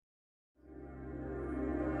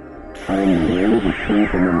I am the way, the truth,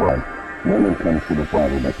 and the life. No one comes to the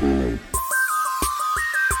Father but through me.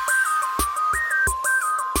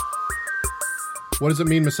 What does it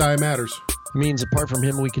mean Messiah matters? It means apart from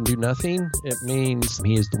him, we can do nothing. It means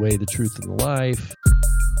he is the way, the truth, and the life.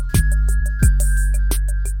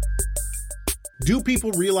 Do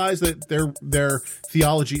people realize that their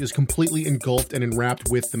theology is completely engulfed and enwrapped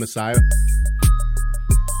with the Messiah?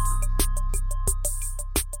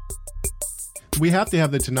 We have to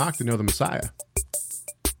have the Tanakh to know the Messiah.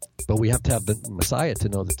 But we have to have the Messiah to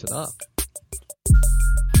know the Tanakh.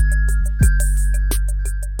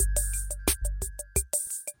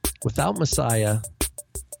 Without Messiah,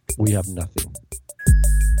 we have nothing.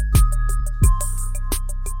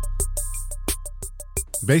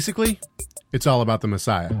 Basically, it's all about the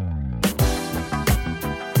Messiah.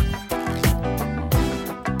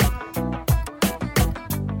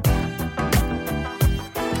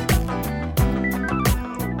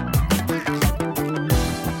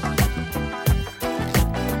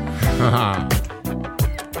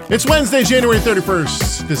 It's Wednesday, January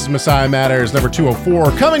 31st. This is Messiah Matters, number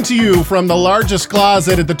 204, coming to you from the largest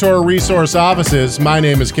closet at the Torah Resource offices. My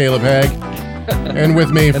name is Caleb Haig, and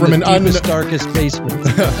with me from the deepest, darkest basement.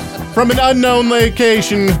 From an unknown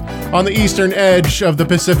location on the eastern edge of the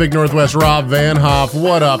Pacific Northwest, Rob Van Hoff.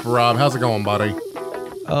 What up, Rob? How's it going, buddy?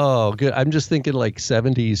 Oh, good. I'm just thinking like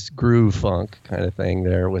 70s groove funk kind of thing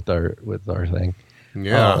there with our thing.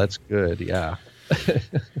 Yeah. Oh, that's good. Yeah.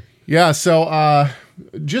 Yeah, so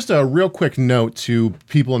just a real quick note to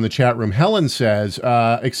people in the chat room. Helen says,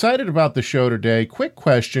 excited about the show today. Quick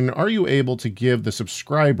question. Are you able to give the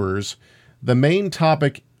subscribers the main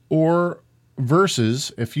topic or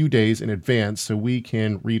verses a few days in advance so we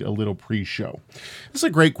can read a little pre-show? This is a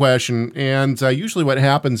great question, and usually what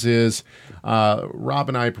happens is Rob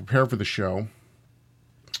and I prepare for the show.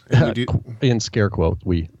 And we do, in scare quote,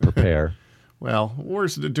 we prepare. Well, we're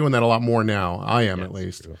doing that a lot more now. I am, at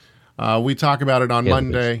least. We talk about it on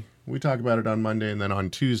Monday. We talk about it on Monday, and then on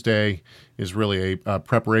Tuesday is really a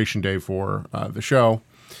preparation day for the show.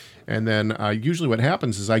 And then usually what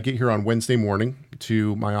happens is I get here on Wednesday morning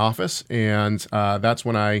to my office, and that's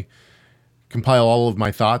when I compile all of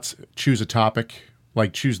my thoughts, choose a topic,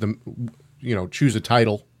 like choose a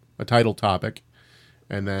title topic,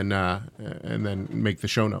 and then make the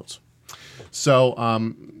show notes.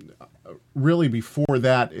 So really before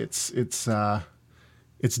that, it's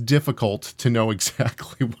difficult to know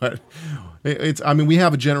exactly what it's. I mean, we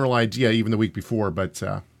have a general idea even the week before, but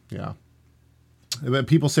yeah.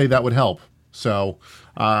 People say that would help. So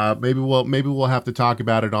maybe we'll have to talk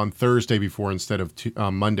about it on Thursday before instead of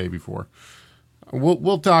Monday before.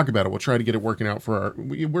 We'll talk about it. We'll try to get it working out for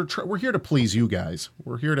we're here to please you guys.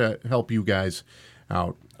 We're here to help you guys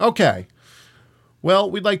out. Okay.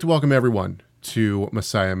 Well, we'd like to welcome everyone to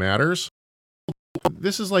Messiah Matters.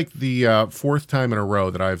 This is like the fourth time in a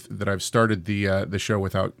row that I've started the show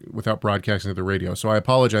without broadcasting to the radio. So I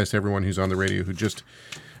apologize to everyone who's on the radio who just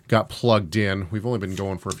got plugged in. We've only been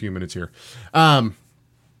going for a few minutes here.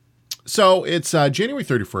 So it's January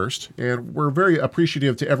 31st, and we're very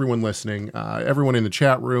appreciative to everyone listening, everyone in the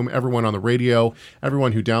chat room, everyone on the radio,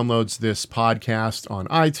 everyone who downloads this podcast on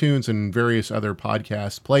iTunes and various other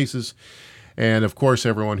podcast places, and of course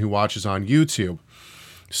everyone who watches on YouTube.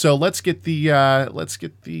 So let's get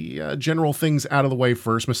the general things out of the way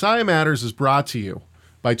first. Messiah Matters is brought to you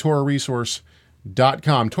by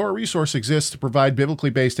TorahResource.com. Torah Resource exists to provide biblically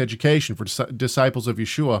based education for disciples of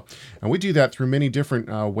Yeshua, and we do that through many different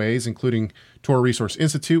ways, including Torah Resource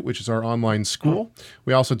Institute, which is our online school.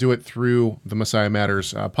 We also do it through the Messiah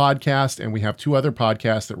Matters podcast, and we have two other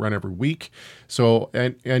podcasts that run every week. So,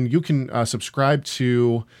 and you can subscribe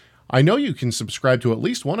to. I know you can subscribe to at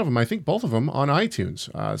least one of them, I think both of them, on iTunes.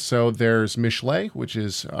 So there's Mishlei, which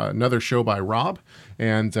is another show by Rob,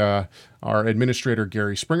 and our administrator,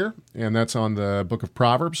 Gary Springer, and that's on the book of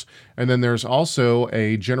Proverbs. And then there's also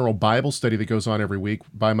a general Bible study that goes on every week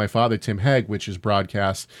by my father, Tim Haig, which is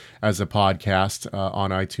broadcast as a podcast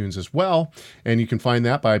on iTunes as well. And you can find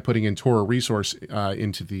that by putting in Torah Resource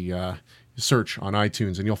into the search on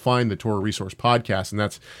iTunes, and you'll find the Torah Resource podcast, and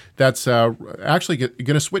that's actually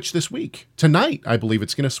going to switch this week. Tonight, I believe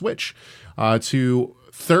it's going to switch to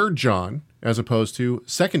 3rd John as opposed to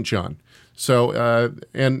 2nd John. So,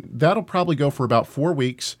 and that'll probably go for about 4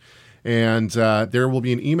 weeks, and there will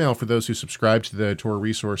be an email for those who subscribe to the Torah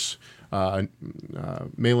Resource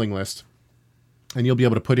mailing list, and you'll be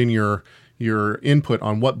able to put in your input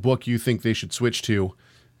on what book you think they should switch to,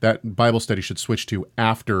 that Bible study should switch to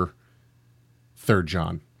after 3rd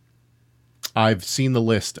John. I've seen the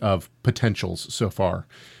list of potentials so far.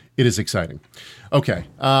 It is exciting. Okay.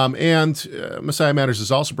 Messiah Matters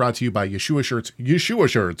is also brought to you by Yeshua Shirts. Yeshua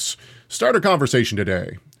Shirts. Start a conversation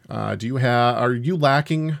today. Are you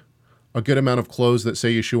lacking a good amount of clothes that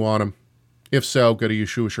say Yeshua on them? If so, go to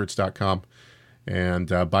yeshuashirts.com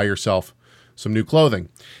and buy yourself some new clothing.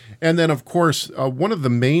 And then, of course, one of the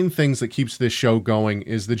main things that keeps this show going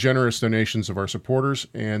is the generous donations of our supporters.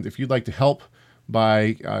 And if you'd like to help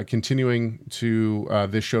by continuing to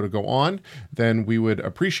this show to go on, then we would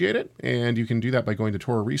appreciate it. And you can do that by going to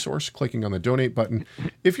Torah Resource, clicking on the donate button.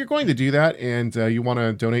 If you're going to do that and you want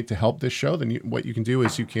to donate to help this show, then what you can do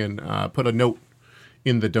is you can put a note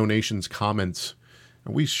in the donations comments.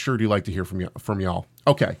 And we sure do like to hear from y'all.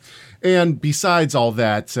 Okay. And besides all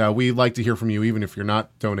that, we like to hear from you even if you're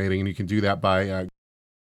not donating, and you can do that by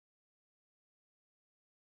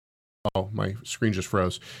oh, my screen just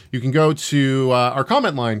froze. You can go to our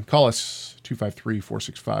comment line. Call us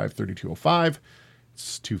 253-465-3205.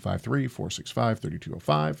 It's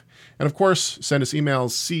 253-465-3205. And, of course, send us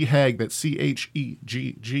emails, chegg, that's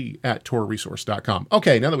C-H-E-G-G, at TorahResource.com.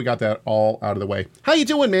 Okay, now that we got that all out of the way. How you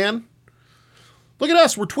doing, man? Look at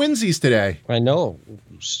us. We're twinsies today. I know.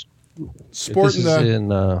 Sporting this is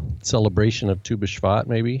in celebration of Tu B'Shvat,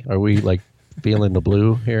 maybe? Are we, like, feeling the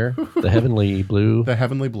blue here? The heavenly blue? The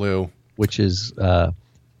heavenly blue. Which is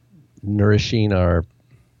nourishing our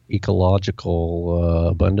ecological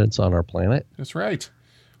abundance on our planet. That's right.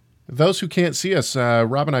 Those who can't see us,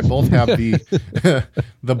 Rob and I both have the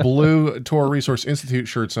the blue Torah Resource Institute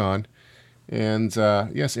shirts on. And,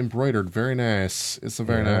 yes, embroidered. Very nice. It's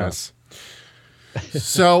very nice.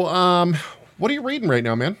 So, what are you reading right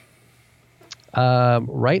now, man?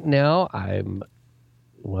 Right now, I'm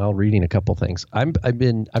reading a couple things. I've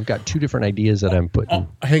got two different ideas that I'm putting.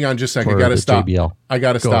 Hang on just a second. I gotta stop. JBL. I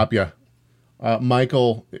gotta stop you.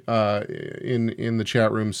 Michael in the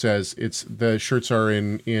chat room says the shirts are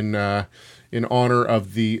in honor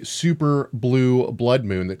of the super blue blood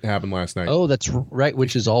moon that happened last night. Oh, that's right.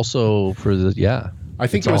 Which is also for the I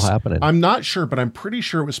think it's all happening. I'm not sure, but I'm pretty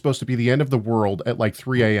sure it was supposed to be the end of the world at like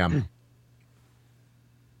 3 a.m.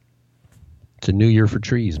 It's a new year for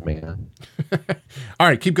trees, man. All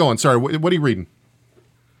right, keep going. Sorry, what are you reading?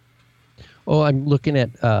 Oh, I'm looking at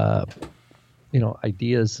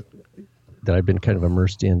ideas that I've been kind of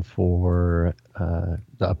immersed in for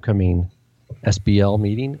the upcoming SBL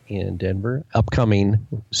meeting in Denver. Upcoming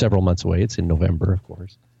several months away. It's in November, of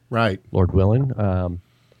course. Right. Lord willing.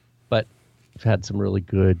 But I've had some really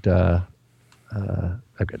good.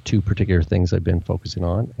 I've got two particular things I've been focusing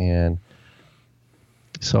on, and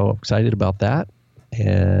so excited about that.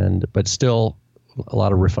 But still a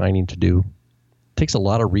lot of refining to do. It takes a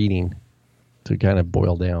lot of reading to kind of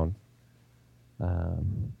boil down.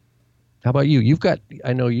 How about you?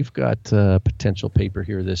 I know you've got potential paper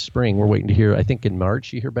here this spring. We're waiting to hear. I think in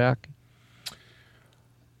March you hear back.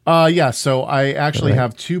 Yeah. So I actually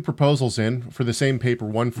have two proposals in for the same paper.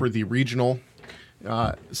 One for the regional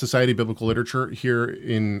Society of Biblical Literature here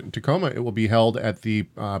in Tacoma. It will be held at the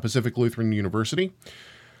Pacific Lutheran University.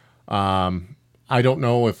 I don't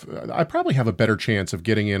know if I probably have a better chance of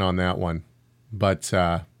getting in on that one, but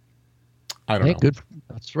I don't know. Good.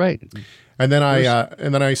 That's right. And then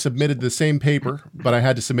I submitted the same paper, but I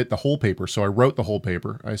had to submit the whole paper. So I wrote the whole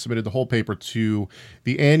paper. I submitted the whole paper to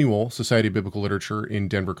the annual Society of Biblical Literature in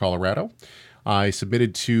Denver, Colorado. I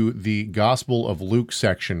submitted to the Gospel of Luke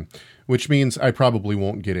section, which means I probably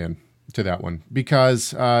won't get in to that one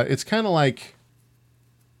because it's kind of like,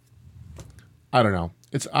 I don't know.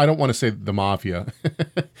 I don't want to say the mafia.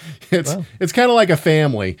 It's kind of like a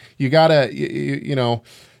family. You gotta,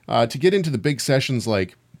 to get into the big sessions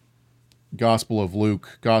like Gospel of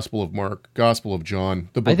Luke, Gospel of Mark, Gospel of John,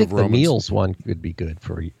 the Book of Romans. The meals one could be good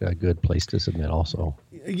for a good place to submit also.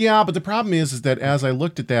 Yeah, but the problem is that as I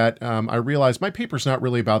looked at that, I realized my paper's not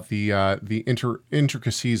really about the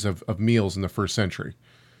intricacies of meals in the first century.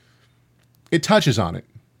 It touches on it.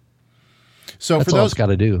 So that's for all those it's got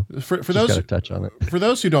to do. For those got to touch on it. For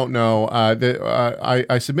those who don't know,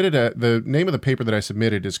 I submitted the name of the paper that I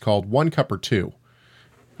submitted is called One Cup or Two,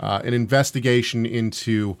 an investigation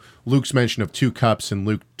into Luke's mention of 2 cups in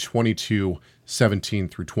Luke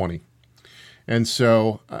 22:17 through 20. And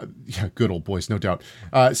so, good old boys, no doubt.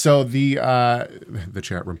 So the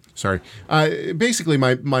chat room, sorry. Basically,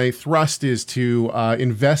 my thrust is to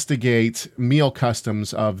investigate meal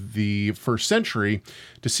customs of the first century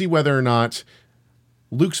to see whether or not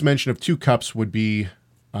Luke's mention of 2 cups would be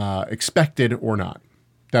expected or not.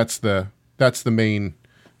 That's the main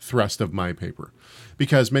thrust of my paper,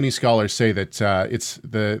 because many scholars say that it's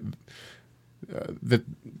the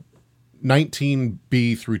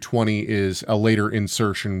 19b through 20 is a later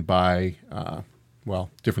insertion by Well,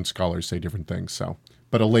 different scholars say different things, so,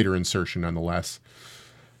 but a later insertion nonetheless.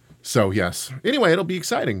 So yes. Anyway, it'll be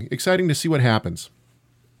exciting. Exciting to see what happens.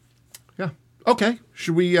 Yeah. Okay.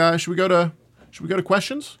 Should we go to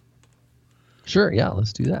questions? Sure. Yeah.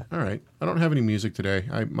 Let's do that. All right. I don't have any music today.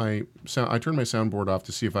 I turned my soundboard off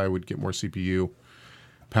to see if I would get more CPU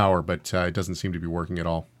power, but it doesn't seem to be working at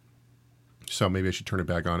all. So maybe I should turn it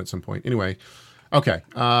back on at some point. Anyway. Okay.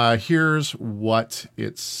 Here's what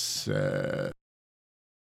it's.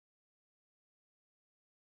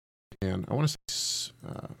 And I want to say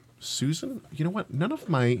Susan. You know what? None of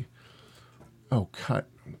my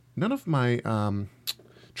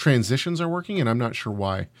transitions are working, and I'm not sure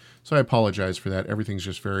why. So I apologize for that. Everything's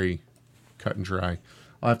just very cut and dry.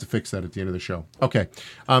 I'll have to fix that at the end of the show. Okay.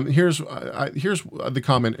 Here's the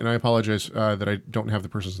comment, and I apologize that I don't have the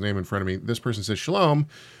person's name in front of me. This person says, Shalom.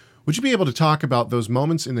 Would you be able to talk about those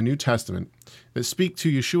moments in the New Testament that speak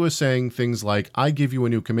to Yeshua saying things like, I give you a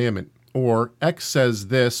new commandment, or X says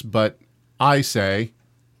this, but I say ...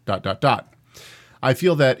 I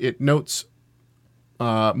feel that it notes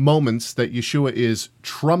moments that Yeshua is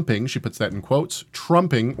trumping, she puts that in quotes,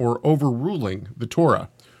 trumping or overruling the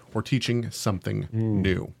Torah or teaching something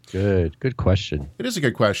new. Good question. It is a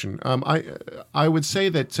good question. I would say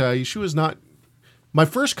that Yeshua is not... My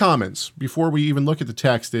first comments before we even look at the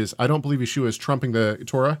text is, I don't believe Yeshua is trumping the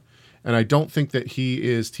Torah, and I don't think that he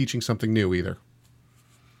is teaching something new either.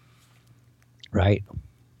 Right.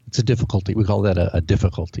 It's a difficulty. We call that a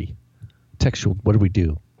difficulty. Textual, what do we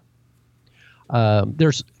do?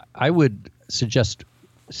 I would suggest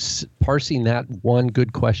parsing that one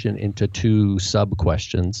good question into two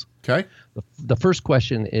sub-questions. Okay. The first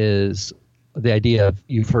question is the idea of,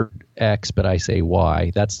 you've heard X, but I say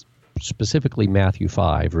Y. That's specifically Matthew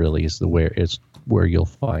 5, really, is where you'll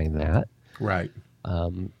find that. Right.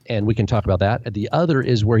 And we can talk about that. The other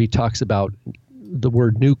is where he talks about the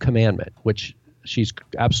word new commandment, which she's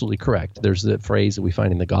absolutely correct. There's the phrase that we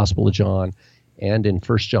find in the Gospel of John and in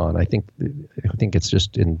 1 John. I think it's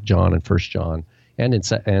just in John and 1 John and in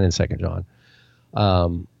 2 John.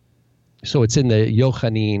 So it's in the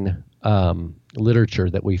Yochanan literature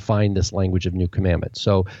that we find this language of new commandment.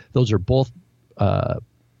 So those are both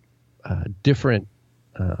different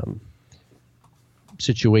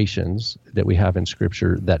situations that we have in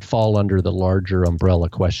Scripture that fall under the larger umbrella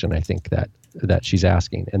question, I think, that she's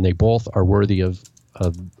asking, and they both are worthy of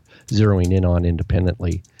zeroing in on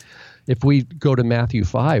independently. If we go to Matthew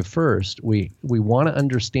 5 first, we want to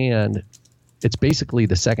understand, it's basically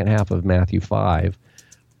the second half of Matthew 5.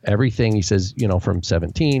 Everything he says, from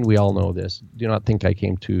 17, we all know this. Do not think I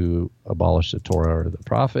came to abolish the Torah or the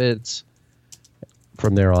prophets.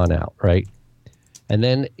 From there on out, right? And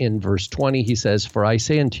then in verse 20, he says, for I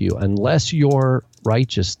say unto you, unless your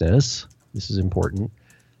righteousness, this is important,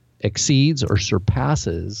 exceeds or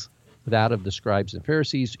surpasses that of the scribes and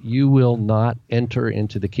Pharisees, you will not enter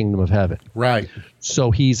into the kingdom of heaven. Right. So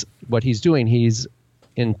he's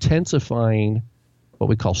intensifying what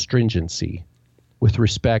we call stringency with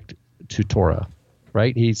respect to Torah,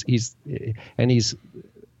 right? But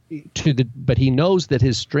he knows that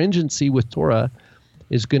his stringency with Torah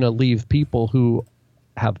is going to leave people who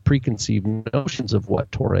have preconceived notions of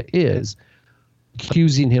what Torah is,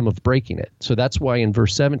 accusing him of breaking it. So that's why in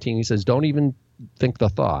verse 17 he says, don't even think the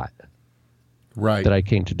thought that I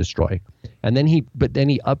came to destroy. And then he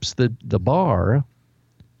ups the bar.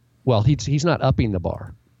 Well, he's not upping the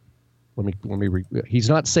bar. He's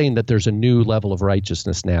not saying that there's a new level of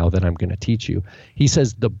righteousness now that I'm going to teach you. He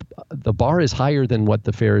says the bar is higher than what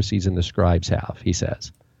the Pharisees and the scribes have. He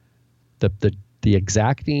says the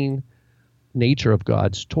exacting nature of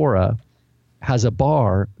God's Torah has a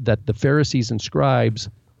bar that the Pharisees and scribes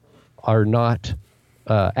are not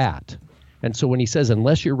at. And so when he says,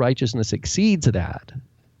 unless your righteousness exceeds that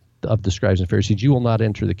of the scribes and Pharisees, you will not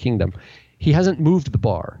enter the kingdom, he hasn't moved the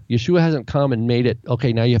bar. Yeshua hasn't come and made it,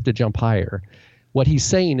 okay, now you have to jump higher. What he's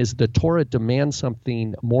saying is the Torah demands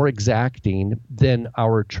something more exacting than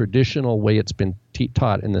our traditional way it's been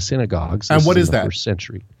taught in the synagogues. And what is that? First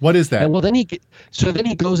century. What is that? And then he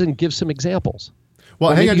goes and gives some examples.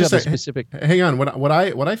 Well, hang on just a second. Hang on. What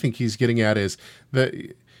I think he's getting at is that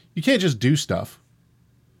you can't just do stuff.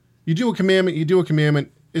 You do a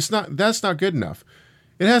commandment. That's not good enough.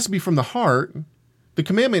 It has to be from the heart. The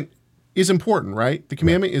commandment is important, right? The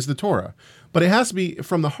commandment is the Torah, but it has to be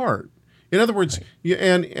from the heart. In other words,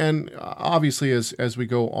 and obviously as we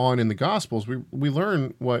go on in the Gospels, we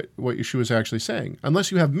learn what Yeshua is actually saying.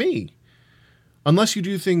 Unless you have me, unless you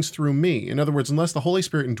do things through me, in other words, unless the Holy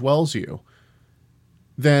Spirit indwells you,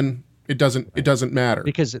 then it doesn't matter.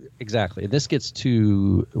 Because exactly, this gets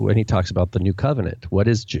to when he talks about the new covenant. What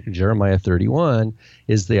is Jeremiah 31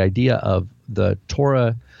 is the idea of the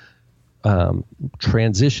Torah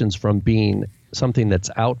transitions from being something that's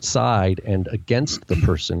outside and against the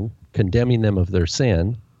person, condemning them of their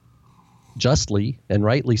sin, justly and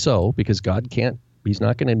rightly so, because God can't. He's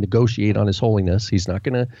not going to negotiate on his holiness. He's not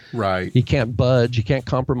going to. Right. He can't budge. He can't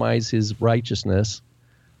compromise his righteousness.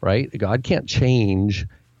 Right. God can't change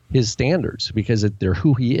his standards because they're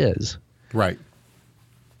who he is. Right.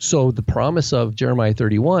 So the promise of Jeremiah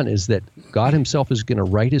 31 is that God himself is going to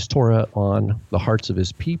write his Torah on the hearts of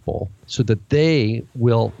his people so that they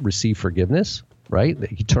will receive forgiveness, right?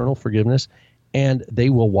 The eternal forgiveness, and they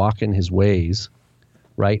will walk in his ways,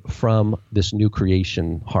 right, from this new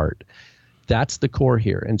creation heart. That's the core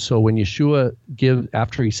here. And so when Yeshua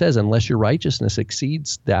after he says, unless your righteousness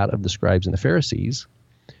exceeds that of the scribes and the Pharisees,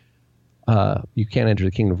 you can't enter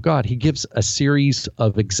the kingdom of God, he gives a series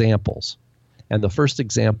of examples. And the first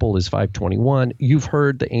example is 5:21. You've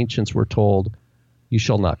heard the ancients were told, you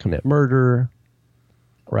shall not commit murder,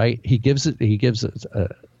 right? He gives a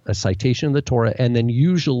citation of the Torah, and then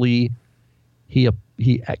usually he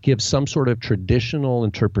gives some sort of traditional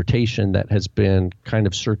interpretation that has been kind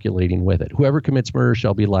of circulating with it. Whoever commits murder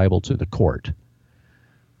shall be liable to the court.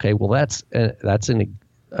 Okay, well, that's an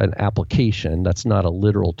application. That's not a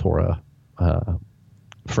literal Torah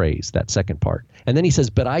phrase, that second part. And then he says,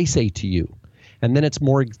 but I say to you. And then it's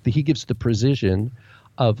more, he gives the precision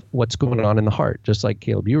of what's going on in the heart, just like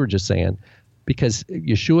Caleb, you were just saying, because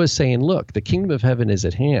Yeshua is saying, look, the kingdom of heaven is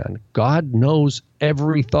at hand. God knows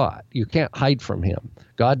every thought. You can't hide from him.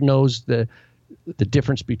 God knows the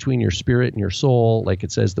difference between your spirit and your soul. Like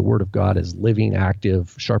it says, the word of God is living,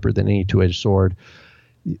 active, sharper than any two-edged sword.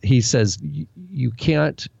 He says you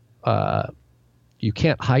can't hide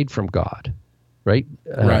from God, right?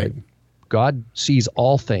 Right. God sees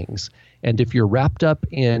all things. And if you're wrapped up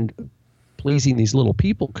in pleasing these little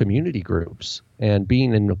people community groups and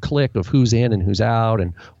being in a clique of who's in and who's out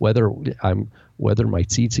and whether my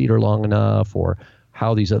seats are long enough or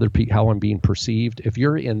how these other people, how I'm being perceived, if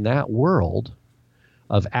you're in that world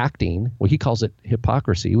of acting, well, he calls it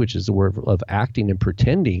hypocrisy, which is the word of acting and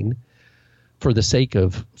pretending for the sake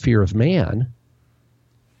of fear of man,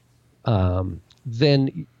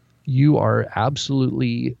 then you are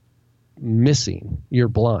absolutely missing. You're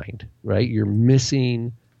blind, right? You're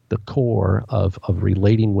missing the core of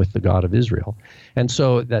relating with the God of Israel. And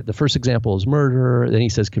so that the first example is murder. Then he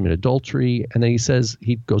says commit adultery. And then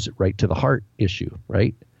he goes right to the heart issue,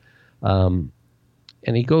 right? And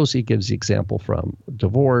he gives the example from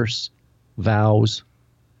divorce, vows,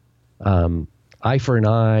 eye for an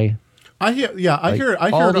eye. I hear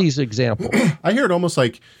all these examples. I hear it almost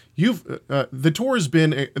like the Torah's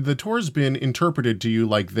been interpreted to you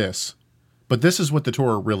like this, but this is what the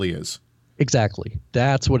Torah really is. Exactly.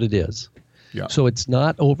 That's what it is. Yeah. So it's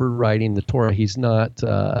not overriding the Torah. He's not,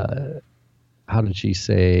 how did she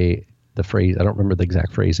say the phrase? I don't remember the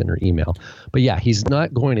exact phrase in her email. But yeah, he's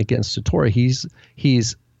not going against the Torah. He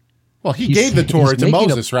gave the Torah to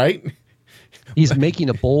Moses, right? He's making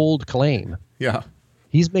a bold claim. Yeah.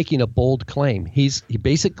 He's making a bold claim. He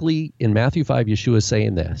basically, in Matthew 5, Yeshua is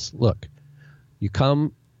saying this. Look, you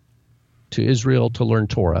come to Israel to learn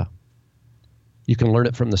Torah. You can learn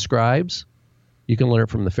it from the scribes. You can learn it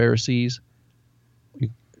from the Pharisees.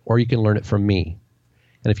 Or you can learn it from me.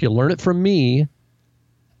 And if you learn it from me,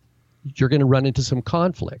 you're going to run into some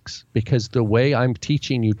conflicts because the way I'm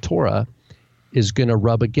teaching you Torah is going to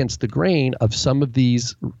rub against the grain of some of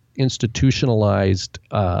these institutionalized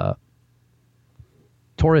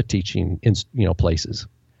Torah teaching places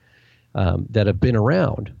that have been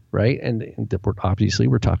around, right? And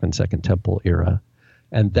we're talking Second Temple era.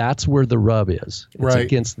 And that's where the rub is. It's right.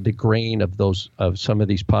 Against the grain of some of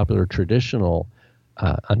these popular traditional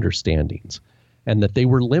understandings, and that they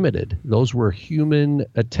were limited. Those were human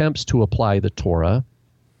attempts to apply the Torah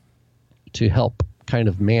to help kind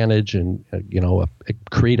of manage and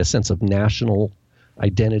create a sense of national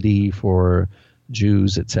identity for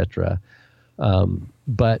Jews, etc.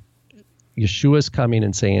 But Yeshua's coming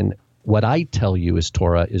and saying, "What I tell you is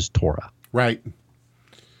Torah, right."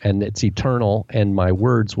 And it's eternal, and my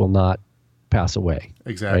words will not pass away.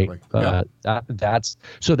 Exactly. Right? Yeah.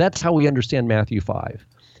 That's how we understand Matthew 5.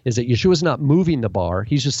 Is that Yeshua's not moving the bar?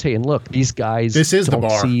 He's just saying, look, these guys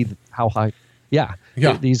don't see how high. Yeah.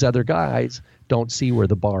 These other guys don't see where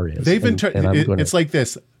the bar is. It's like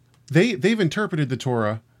this. They've interpreted the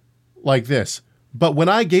Torah like this. But when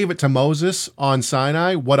I gave it to Moses on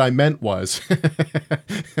Sinai, what I meant was,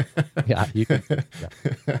 yeah, you can,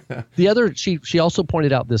 yeah. The other, she also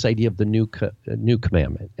pointed out this idea of the new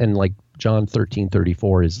commandment, and like John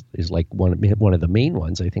 13:34 is like one of the main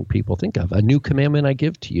ones I think people think of. A new commandment I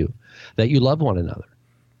give to you, that you love one another,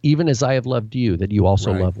 even as I have loved you, that you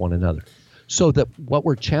also love one another. So that what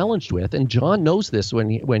we're challenged with, and John knows this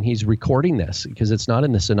when he's recording this, because it's not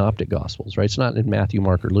in the Synoptic Gospels, right? It's not in Matthew,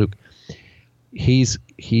 Mark, or Luke. He's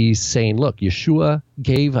saying, look, Yeshua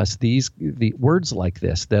gave us the words like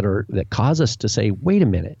this that cause us to say, wait a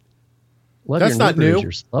minute, love that's your not neighbor new. as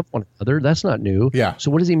yourself, love one another. That's not new. Yeah. So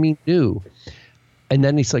what does he mean new? And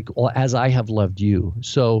then he's like, well, as I have loved you.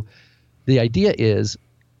 So the idea is,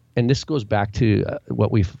 and this goes back to what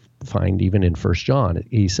we find even in 1 John.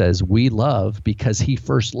 He says, we love because he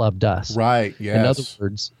first loved us. Right. Yes. In other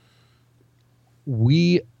words,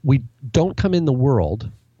 we don't come in the world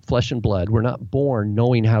flesh and blood. We're not born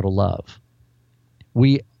knowing how to love.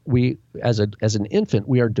 We as an infant,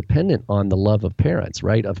 we are dependent on the love of parents,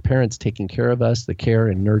 right? Of parents taking care of us, the care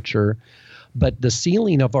and nurture. But the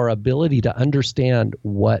ceiling of our ability to understand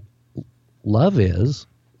what love is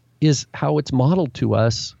how it's modeled to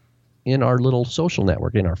us in our little social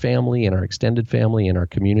network, in our family, in our extended family, in our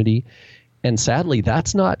community. And sadly,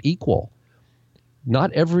 that's not equal.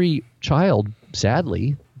 Not every child,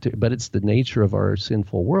 sadly, but it's the nature of our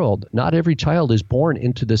sinful world. Not every child is born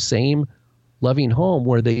into the same loving home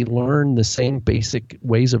where they learn the same basic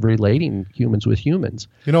ways of relating humans with humans.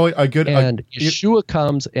 Yeshua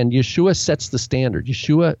comes and Yeshua sets the standard.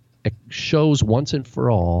 Yeshua shows once and for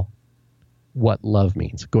all what love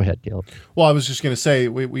means. Go ahead, Caleb. Well, I was just going to say,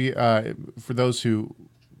 we for those who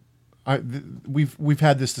we've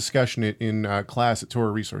had this discussion in class at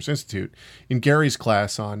Torah Resource Institute, in Gary's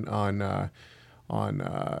class on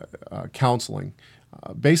counseling.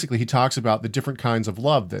 Basically, he talks about the different kinds of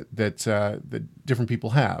love that different people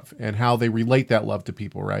have and how they relate that love to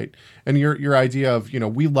people, right? And your idea of,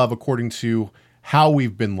 we love according to how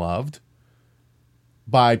we've been loved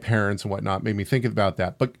by parents and whatnot made me think about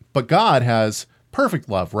that. But God has perfect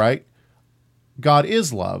love, right? God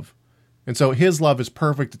is love. And so his love is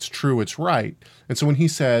perfect, it's true, it's right. And so when he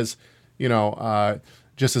says,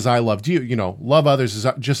 just as I loved you, love others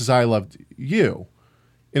just as I loved you.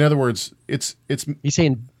 In other words, it's he's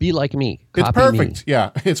saying, be like me. It's Copy perfect. Me.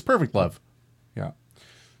 Yeah, it's perfect love. Yeah.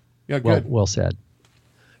 Yeah, good. Well said.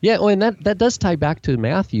 Yeah, well, and that does tie back to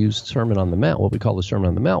Matthew's Sermon on the Mount, what we call the Sermon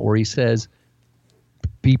on the Mount, where he says,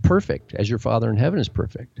 be perfect as your Father in heaven is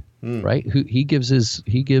perfect, right? He gives,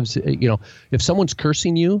 if someone's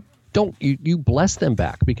cursing you, you bless them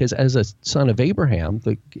back, because as a son of Abraham,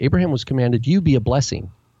 Abraham was commanded, you be a blessing.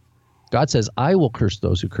 God says, I will curse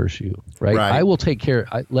those who curse you, right? I will take care.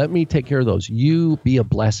 Let me take care of those. You be a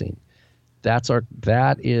blessing. That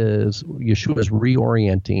is Yeshua's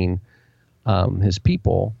reorienting his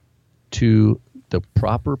people to the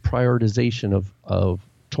proper prioritization of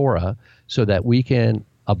Torah, so that we can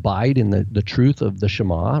abide in the truth of the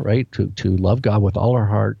Shema, right? To love God with all our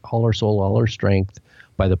heart, all our soul, all our strength,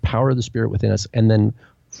 by the power of the Spirit within us, and then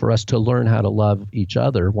for us to learn how to love each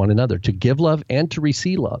other, one another, to give love and to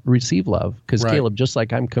receive love. Because Caleb, just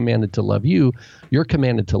like I'm commanded to love you, you're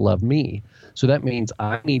commanded to love me. So that means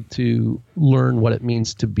I need to learn what it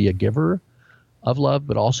means to be a giver of love,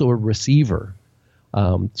 but also a receiver.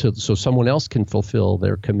 So someone else can fulfill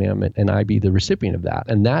their commandment and I be the recipient of that.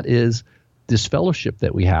 And that is this fellowship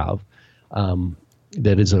that we have,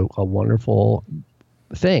 that is a wonderful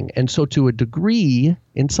thing. And so to a degree,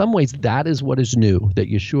 in some ways, that is what is new,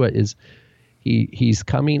 that Yeshua is, he's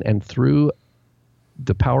coming, and through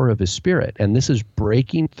the power of his Spirit, and this is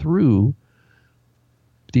breaking through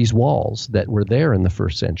these walls that were there in the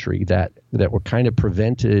first century that were kind of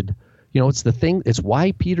prevented. It's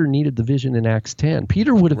why Peter needed the vision in Acts 10.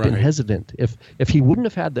 Peter would have been hesitant if he wouldn't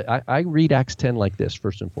have had I read Acts 10 like this,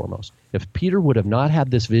 first and foremost. If Peter would have not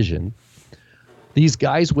had this vision, these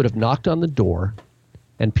guys would have knocked on the door,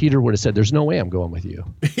 and Peter would have said, there's no way I'm going with you.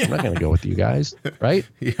 I'm not going to go with you guys, right?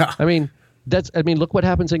 Yeah. Look what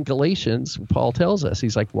happens in Galatians. Paul tells us,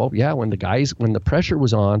 he's like, well, yeah, when the pressure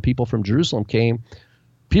was on, people from Jerusalem came,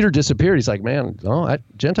 Peter disappeared. He's like, man, no,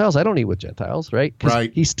 Gentiles, I don't eat with Gentiles, right? Because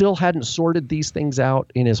he still hadn't sorted these things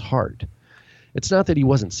out in his heart. It's not that he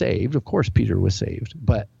wasn't saved. Of course, Peter was saved,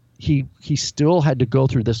 but he still had to go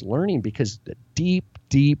through this learning, because the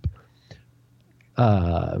deep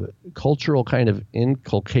cultural kind of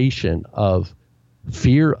inculcation of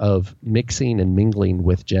fear of mixing and mingling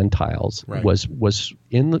with Gentiles was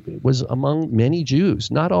among many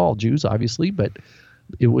Jews, not all Jews, obviously, but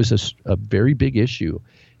it was a very big issue.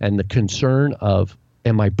 And the concern of,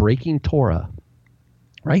 am I breaking Torah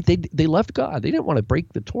right? They loved God. They didn't want to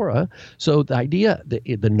break the Torah. So the idea,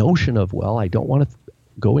 the notion of, well, I don't want to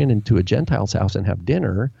go into a Gentile's house and have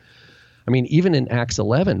dinner. I mean, even in Acts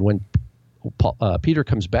 11, when Peter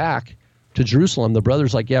comes back to Jerusalem, the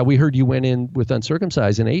brother's like, yeah, we heard you went in with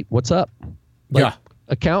uncircumcised and ate. What's up? Like,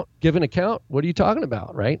 give an account. What are you talking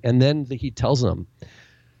about, right? And then he tells them.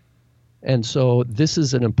 And so this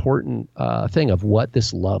is an important thing of what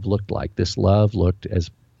this love looked like. This love looked,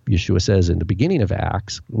 as Yeshua says in the beginning of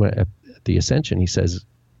Acts, at the ascension, he says,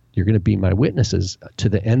 you're going to be my witnesses to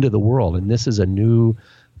the end of the world. And this is a new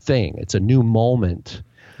thing. It's a new moment.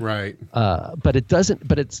 Right. But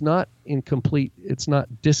it's not incomplete. It's not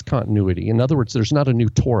discontinuity. In other words, there's not a new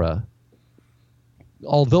Torah.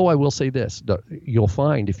 Although I will say this, you'll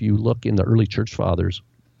find if you look in the early church fathers,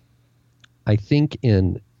 I think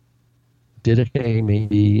in Didache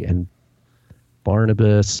maybe and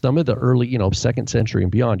Barnabas, some of the early, 2nd century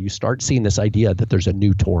and beyond, you start seeing this idea that there's a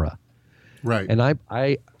new Torah. Right. And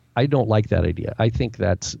I don't like that idea. I think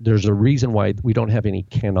there's a reason why we don't have any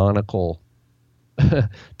canonical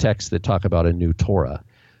texts that talk about a new Torah.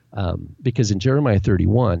 Because in Jeremiah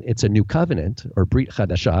 31, it's a new covenant, or Brit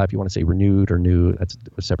Chadashah, if you want to say renewed or new, that's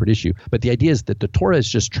a separate issue. But the idea is that the Torah is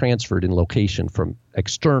just transferred in location from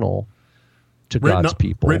external to God's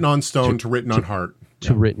people. Written on stone to written on heart.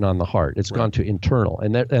 To written on the heart. It's gone to internal.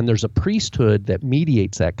 And there's a priesthood that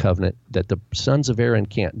mediates that covenant that the sons of Aaron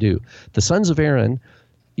can't do. The sons of Aaron,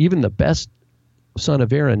 even the best son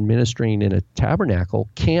of Aaron ministering in a tabernacle,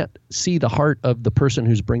 can't see the heart of the person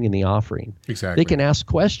who's bringing the offering. Exactly. They can ask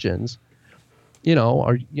questions. Do you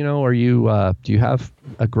have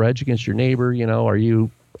a grudge against your neighbor? Are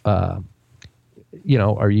you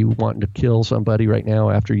wanting to kill somebody right now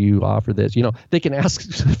after you offer this? They can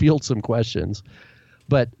field some questions,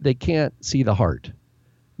 but they can't see the heart.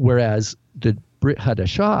 Whereas the Brit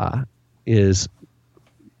Hadashah is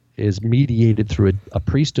mediated through a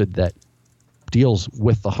priesthood that deals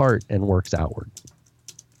with the heart and works outward.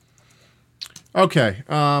 Okay.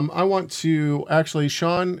 I want to actually,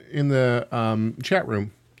 Sean, in the chat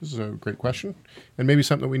room, this is a great question, and maybe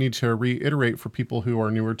something that we need to reiterate for people who are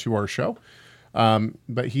newer to our show.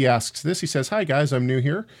 But he asks this. He says, hi, guys, I'm new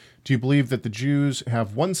here. Do you believe that the Jews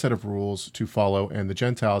have one set of rules to follow and the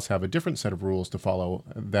Gentiles have a different set of rules to follow?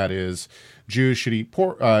 That is, Jews should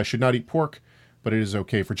not eat pork, but it is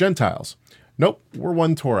okay for Gentiles. Nope, we're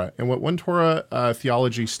one Torah. And what one Torah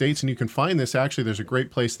theology states, and you can find this, actually, there's a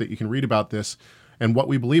great place that you can read about this and what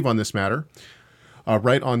we believe on this matter,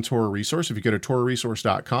 right on Torah Resource. If you go to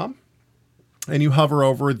TorahResource.com, and you hover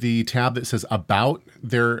over the tab that says About,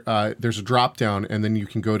 there's a drop down, and then you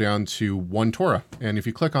can go down to One Torah. And if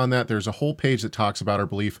you click on that, there's a whole page that talks about our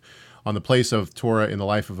belief on the place of Torah in the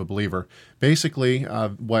life of a believer. Basically,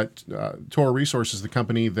 what Torah Resource is the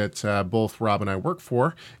company that both Rob and I work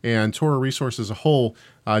for, and Torah Resource as a whole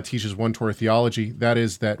teaches one Torah theology. That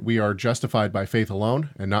is that we are justified by faith alone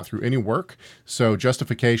and not through any work. So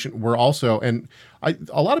justification, we're also, and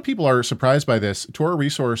a lot of people are surprised by this. Torah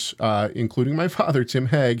Resource, including my father, Tim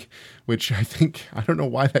Hegg, which I don't know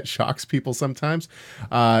why that shocks people sometimes.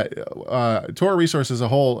 Torah Resource as a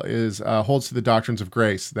whole holds to the doctrines of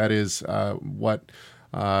grace. That is what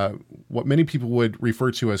many people would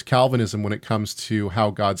refer to as Calvinism when it comes to how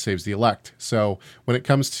God saves the elect. So when it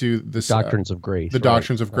comes to this doctrines of grace,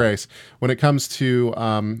 doctrines of grace, when it comes to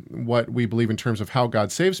what we believe in terms of how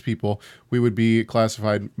God saves people, we would be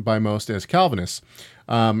classified by most as Calvinists.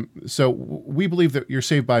 So we believe that you're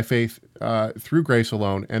saved by faith through grace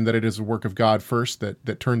alone, and that it is a work of God first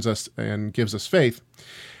that turns us and gives us faith.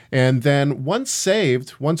 And then once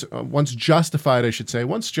justified,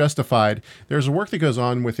 there's a work that goes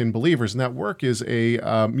on within believers, and that work is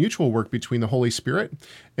a mutual work between the Holy Spirit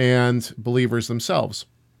and believers themselves.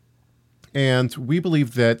 And we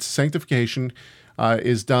believe that sanctification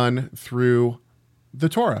is done through the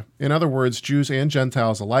Torah. In other words, Jews and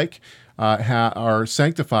Gentiles alike are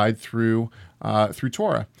sanctified through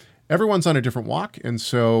Torah. Everyone's on a different walk, and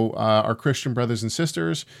so our Christian brothers and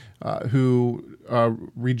sisters who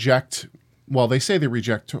reject, well, they say they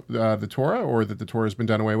reject the Torah, or that the Torah has been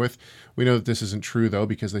done away with. We know that this isn't true, though,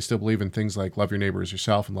 because they still believe in things like love your neighbor as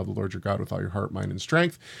yourself and love the Lord your God with all your heart, mind, and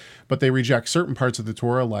strength. But they reject certain parts of the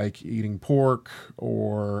Torah, like eating pork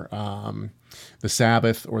or the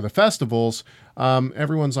Sabbath or the festivals.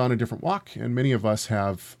 Everyone's on a different walk, and many of us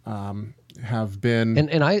have been.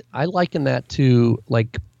 And I liken that to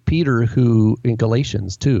like Peter, who in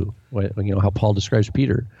Galatians too, how Paul describes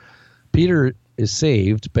Peter. Peter is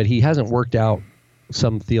saved, but he hasn't worked out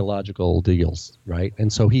some theological deals, right?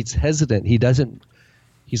 And so he's hesitant. He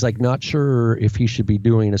he's like not sure if he should be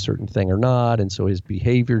doing a certain thing or not, and so his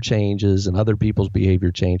behavior changes and other people's behavior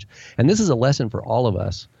change. And this is a lesson for all of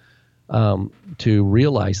us, to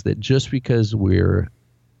realize that just because we're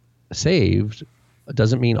saved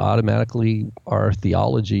doesn't mean automatically our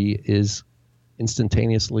theology is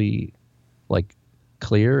instantaneously like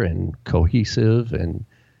clear and cohesive and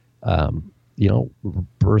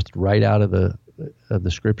birthed right out of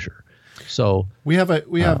the Scripture. So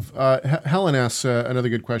Helen asks another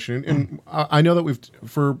good question, and I know that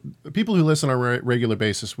for people who listen on a regular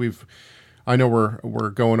basis, I know we're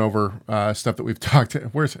going over stuff that we've talked.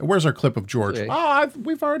 Where's our clip of George? Okay.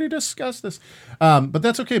 We've already discussed this, but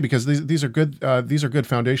that's okay because these are good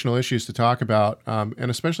foundational issues to talk about,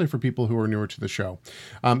 and especially for people who are newer to the show.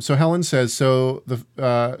 So Helen says, so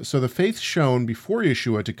the faith shown before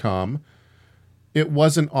Yeshua to come, it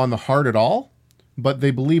wasn't on the heart at all, but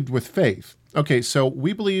they believed with faith. Okay, so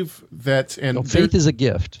we believe that, and faith is a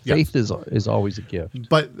gift. Yes. Faith is always a gift.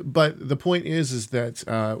 But the point is that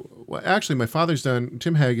actually my father's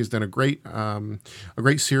Tim Hegg has done a great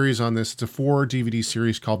series on this. It's a 4 DVD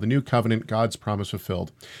series called The New Covenant: God's Promise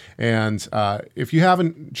Fulfilled. And if you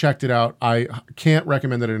haven't checked it out, I can't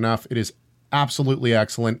recommend it enough. It is absolutely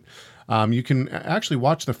excellent. You can actually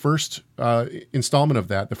watch the first installment of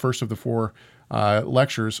that, the first of the 4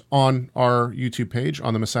 lectures on our YouTube page,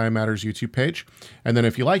 on the Messiah Matters YouTube page. And then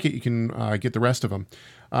if you like it, you can get the rest of them.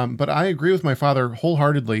 But I agree with my father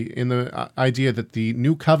wholeheartedly in the idea that the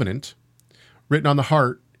new covenant written on the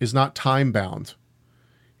heart is not time-bound.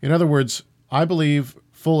 In other words, I believe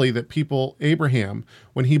fully that Abraham,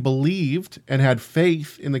 when he believed and had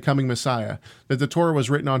faith in the coming Messiah, that the Torah was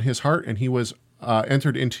written on his heart and he was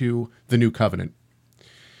entered into the new covenant.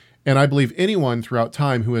 And I believe anyone throughout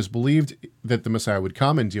time who has believed that the Messiah would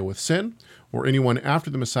come and deal with sin, or anyone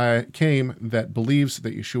after the Messiah came that believes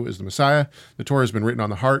that Yeshua is the Messiah, the Torah has been written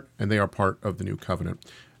on the heart, and they are part of the new covenant.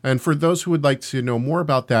 And for those who would like to know more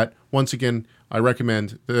about that, once again, I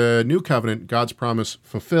recommend The New Covenant, God's Promise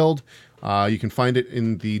Fulfilled. You can find it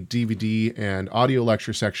in the DVD and audio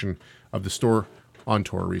lecture section of the store on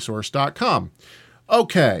TorahResource.com.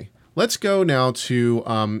 Okay, let's go now to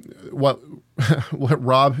what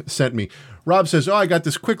Rob sent me. Rob says, I got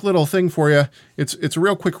this quick little thing for you. It's a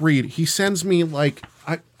real quick read. He sends me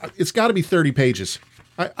it's got to be 30 pages.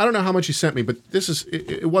 I don't know how much he sent me, but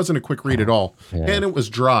it wasn't a quick read at all. Yeah. And it was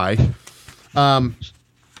dry.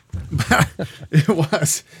 It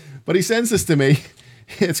was. But he sends this to me.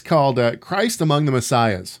 It's called Christ Among the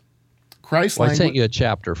Messiahs. I sent you a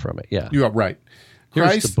chapter from it, yeah. You are right.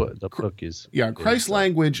 Here's the book is... Yeah, Christ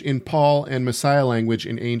language in Paul and Messiah language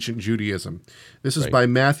in ancient Judaism. This is by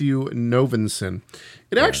Matthew Novenson.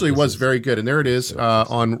 It actually was very good, and there it is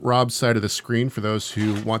on Rob's side of the screen for those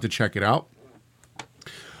who want to check it out.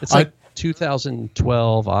 It's like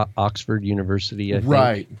 2012 Oxford University, I think.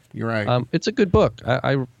 Right, you're right. It's a good book.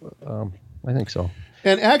 I think so.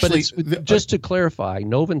 And actually... But just to clarify,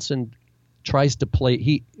 Novenson tries to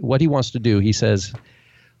play... What he wants to do, he says...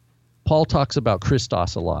 Paul talks about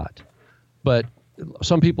Christos a lot, but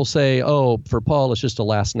some people say, for Paul, it's just a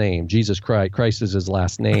last name. Jesus Christ. Christ is his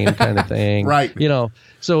last name kind of thing. Right.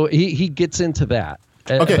 So he gets into that.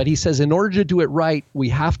 Okay. But he says in order to do it right, we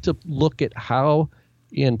have to look at how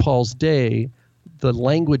in Paul's day the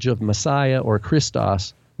language of Messiah or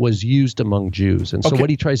Christos was used among Jews. And so what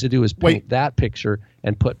he tries to do is paint that picture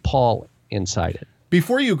and put Paul inside it.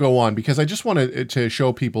 Before you go on, because I just wanted to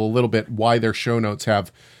show people a little bit why their show notes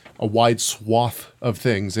have a wide swath of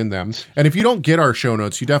things in them. And if you don't get our show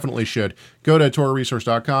notes, you definitely should. Go to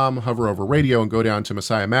TorahResource.com, hover over radio, and go down to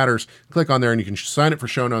Messiah Matters. Click on there, and you can sign up for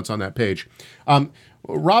show notes on that page.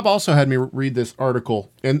 Rob also had me read this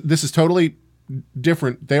article, and this is totally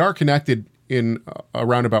different. They are connected in a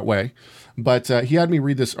roundabout way, but he had me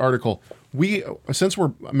read this article. Since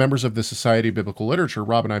we're members of the Society of Biblical Literature,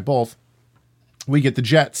 Rob and I both, we get the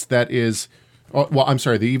JETS, that is...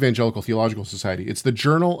 the Evangelical Theological Society. It's the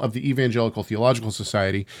Journal of the Evangelical Theological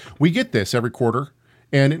Society. We get this every quarter,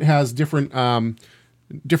 and it has different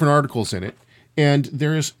articles in it. And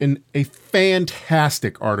there is a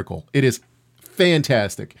fantastic article. It is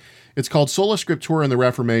fantastic. It's called Sola Scriptura and the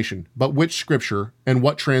Reformation, but which scripture and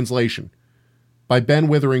what translation? By Ben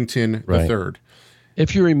Witherington III.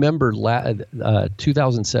 If you remember,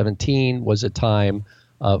 2017 was a time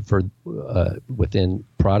for within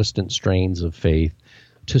Protestant strains of faith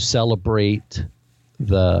to celebrate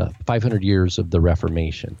the 500 years of the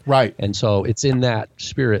Reformation. Right. And so it's in that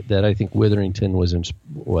spirit that I think Witherington was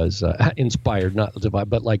inspired,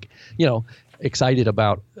 but excited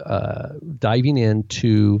about diving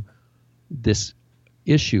into this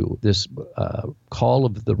issue, this call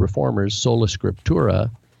of the Reformers, Sola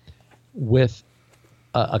Scriptura, with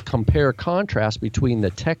a compare contrast between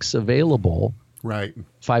the texts available Right.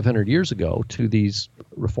 500 years ago to these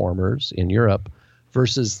reformers in Europe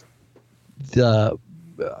versus the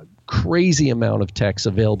crazy amount of texts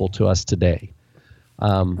available to us today.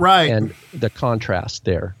 Right. And the contrast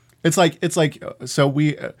there. It's like so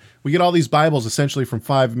we get all these Bibles essentially from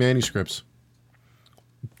 5 manuscripts.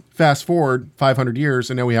 Fast forward 500 years,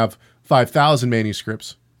 and now we have 5,000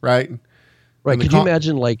 manuscripts, right? Right. Could you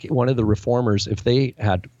imagine, like, one of the reformers, if they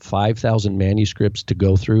had 5,000 manuscripts to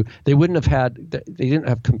go through, they didn't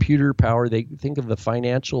have computer power. They think of the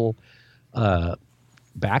financial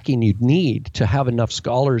backing you'd need to have enough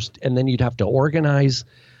scholars, and then you'd have to organize.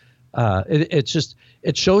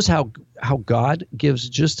 It shows how God gives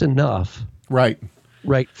just enough, right,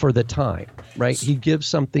 for the time, right? He gives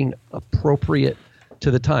something appropriate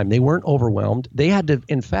to the time. They weren't overwhelmed. They had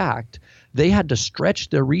to stretch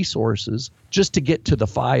their resources just to get to the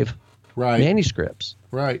 5 manuscripts.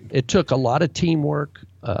 Right. It took a lot of teamwork.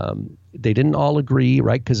 They didn't all agree,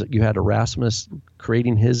 right? Because you had Erasmus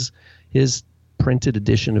creating his printed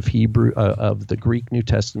edition of Hebrew of the Greek New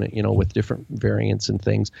Testament, with different variants and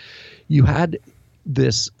things. You had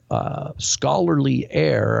this scholarly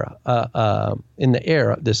air in the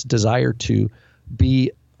air, this desire to be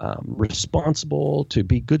responsible, to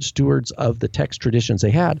be good stewards of the text traditions they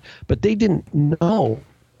had, but they didn't know.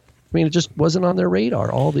 I mean, it just wasn't on their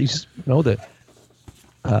radar. All these, the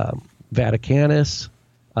Vaticanus,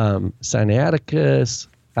 Sinaiticus,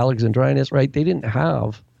 Alexandrinus, right? They didn't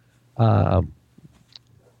have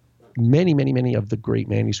many of the great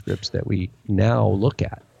manuscripts that we now look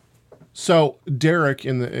at. So Derek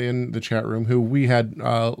in the chat room, who we had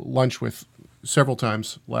lunch with several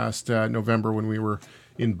times last November when we were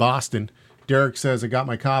in Boston, Derek says, I got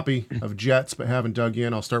my copy of Jets, but haven't dug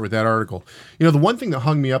in. I'll start with that article. The one thing that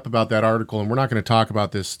hung me up about that article, and we're not going to talk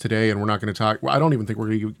about this today, and we're not going to talk, I don't even think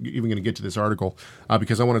we're even going to get to this article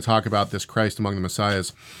because I want to talk about this Christ among the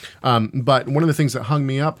Messiahs. But one of the things that hung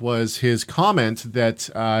me up was his comment that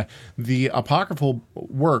the apocryphal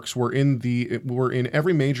works were in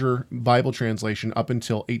every major Bible translation up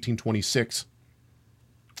until 1826.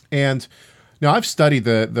 And now, I've studied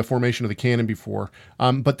the formation of the canon before,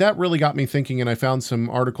 but that really got me thinking, and I found some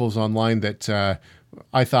articles online that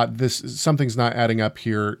I thought something's not adding up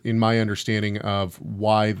here in my understanding of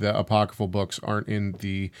why the apocryphal books aren't in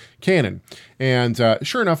the canon. And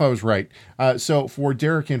sure enough, I was right. So for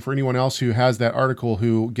Derek and for anyone else who has that article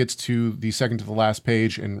who gets to the second to the last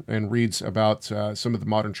page and reads about some of the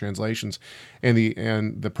modern translations and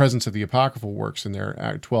the presence of the apocryphal works in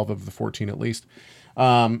there, 12 of the 14 at least,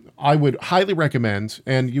 I would highly recommend,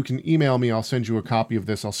 and you can email me, I'll send you a copy of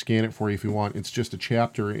this, I'll scan it for you if you want. It's just a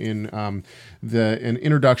chapter in an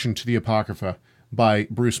introduction to the Apocrypha by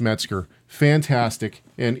Bruce Metzger. Fantastic.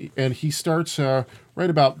 And he starts right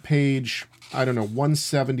about page,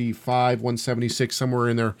 175, 176, somewhere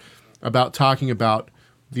in there, about talking about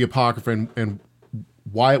the Apocrypha and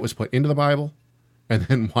why it was put into the Bible and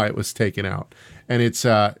then why it was taken out. And it's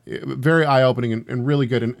very eye-opening and really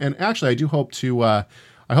good. And actually, I do hope to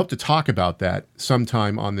talk about that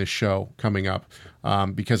sometime on this show coming up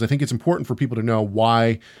because I think it's important for people to know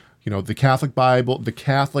why, the Catholic Bible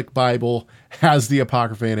has the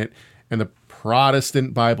Apocrypha in it, and the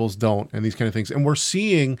Protestant Bibles don't, and these kind of things. And we're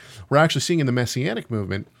actually seeing in the Messianic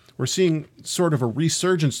movement, we're seeing sort of a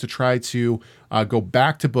resurgence to try to go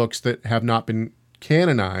back to books that have not been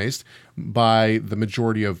canonized by the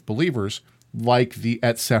majority of believers, like the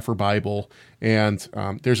Et Sefer Bible, and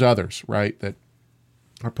there's others, right, that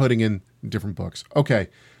are putting in different books. Okay,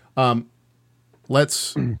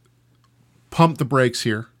 let's pump the brakes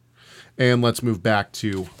here, and let's move back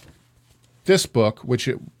to this book, which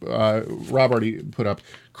Rob already put up,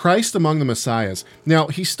 Christ Among the Messiahs. Now,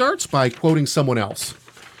 he starts by quoting someone else.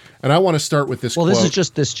 And I want to start with this quote. Well, this is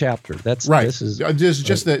just this chapter. That's right. This is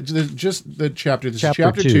just the chapter. This is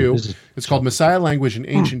chapter 2. It's called Messiah Language in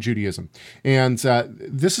Ancient Judaism. And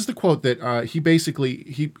this is the quote that he basically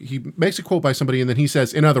he makes a quote by somebody, and then he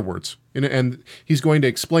says, in other words, and he's going to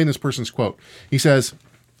explain this person's quote. He says,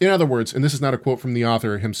 in other words, and this is not a quote from the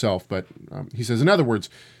author himself, but he says, in other words,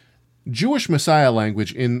 Jewish Messiah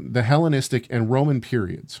language in the Hellenistic and Roman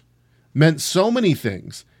periods meant so many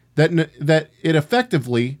things that it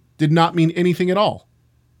effectively did not mean anything at all.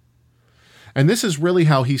 And this is really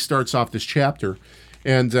how he starts off this chapter.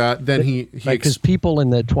 And then because people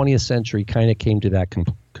in the 20th century kind of came to that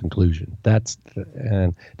conclusion. That's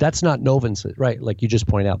not Novenson, right? Like you just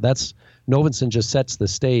point out, Novenson just sets the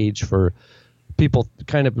stage for people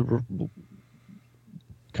kind of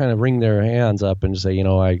wring their hands up and say,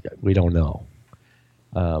 we don't know.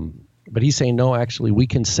 But he's saying, no, actually, we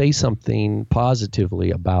can say something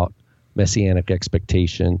positively about messianic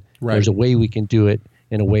expectation. Right. There's a way we can do it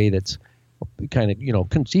in a way that's kind of,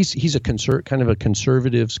 he's a kind of a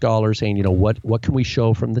conservative scholar saying, what can we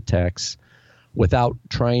show from the text without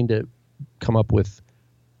trying to come up with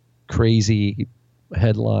crazy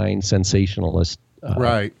headline sensationalist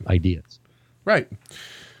ideas. Right.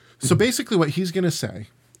 So basically what he's going to say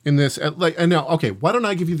in this, and now, okay, why don't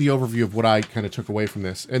I give you the overview of what I kind of took away from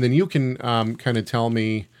this, and then you can kind of tell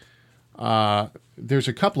me, there's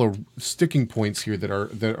a couple of sticking points here that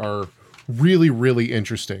are really, really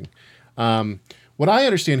interesting. What I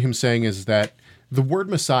understand him saying is that the word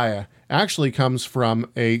Messiah actually comes from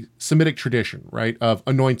a Semitic tradition, right, of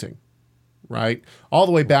anointing, right, all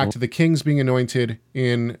the way back to the kings being anointed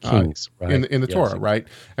in the Torah, right,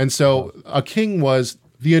 and so a king was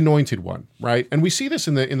the anointed one, right, and we see this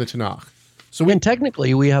in the Tanakh. So and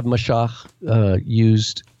technically, we have Mashiach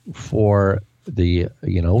used for we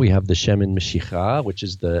have the Shemin Mashiach, which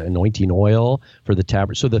is the anointing oil for the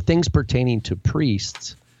tabernacle. So the things pertaining to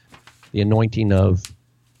priests, the anointing of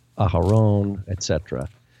Aharon, etc.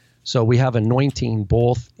 So we have anointing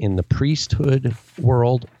both in the priesthood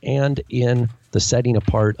world and in the setting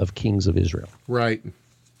apart of kings of Israel. Right.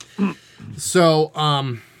 So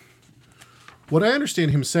what I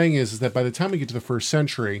understand him saying is that by the time we get to the first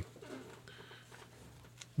century,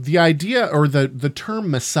 the idea or the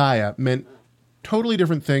term Messiah meant totally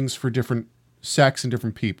different things for different sects and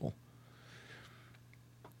different people.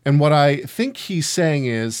 And what I think he's saying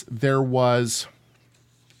is there was,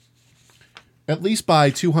 at least by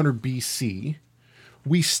 200 BC,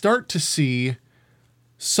 we start to see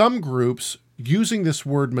some groups using this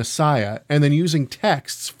word Messiah and then using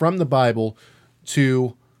texts from the Bible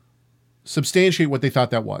to substantiate what they thought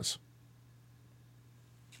that was.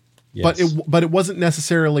 Yes. But it wasn't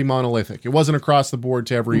necessarily monolithic. It wasn't across the board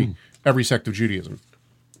to every sect of Judaism.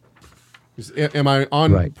 Am I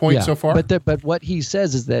on point so far? But what he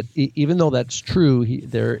says is that even though that's true,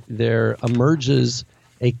 there emerges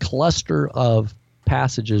a cluster of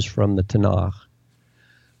passages from the Tanakh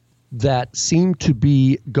that seem to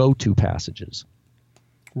be go-to passages.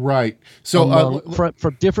 Right. So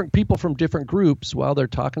for different people from different groups, while they're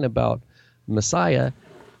talking about Messiah,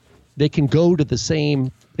 they can go to the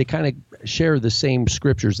same. They kind of share the same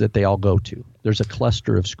scriptures that they all go to. There's a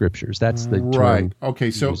cluster of scriptures. That's the term. Right. Okay.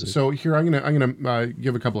 So here I'm gonna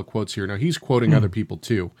give a couple of quotes here. Now he's quoting other people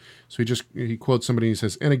too. So he quotes somebody. And he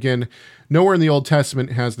says, and again, nowhere in the Old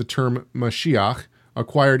Testament has the term Mashiach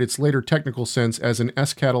acquired its later technical sense as an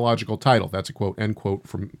eschatological title. That's a quote. End quote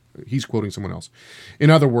from. He's quoting someone else. In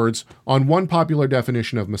other words, on one popular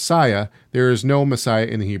definition of Messiah, there is no Messiah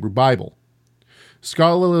in the Hebrew Bible.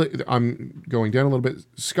 I'm going down a little bit.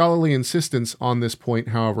 Scholarly insistence on this point,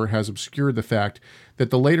 however, has obscured the fact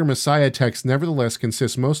that the later Messiah text nevertheless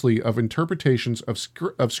consists mostly of interpretations of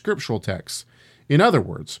scriptural texts. In other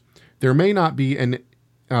words, there may not be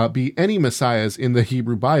any Messiahs in the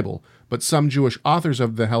Hebrew Bible, but some Jewish authors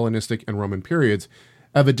of the Hellenistic and Roman periods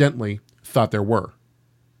evidently thought there were.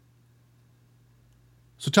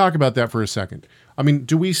 So talk about that for a second. I mean,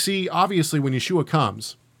 do we see, obviously, when Yeshua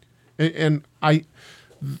comes, and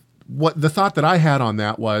what the thought that I had on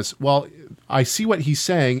that was, well, I see what he's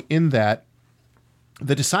saying in that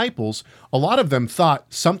the disciples, a lot of them thought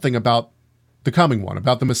something about the coming one,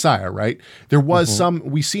 about the Messiah, right? There was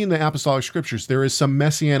we see in the apostolic scriptures, there is some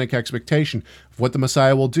messianic expectation of what the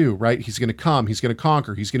Messiah will do, right? He's going to come, he's going to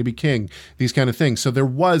conquer, he's going to be king, these kind of things. So there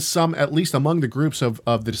was some, at least among the groups of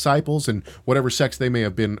the disciples and whatever sects they may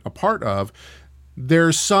have been a part of,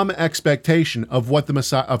 there's some expectation of what the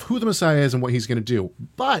Messiah, of who the Messiah is and what he's going to do.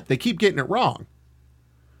 But they keep getting it wrong,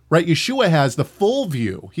 right? Yeshua has the full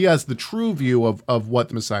view. He has the true view of what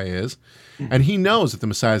the Messiah is. And he knows that the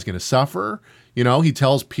Messiah is going to suffer. You know, he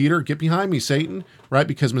tells Peter, get behind me, Satan, right?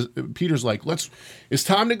 Because Peter's like, it's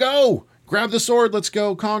time to go. Grab the sword. Let's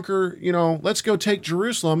go conquer, let's go take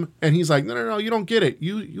Jerusalem. And he's like, no, you don't get it.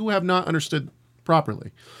 You have not understood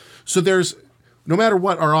properly. So no matter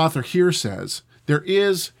what our author here says, there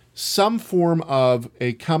is some form of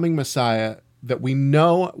a coming Messiah that we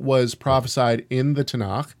know was prophesied in the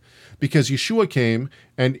Tanakh, because Yeshua came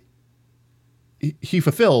and he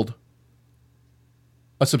fulfilled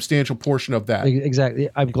a substantial portion of that. Exactly.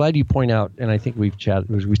 I'm glad you point out, and I think we've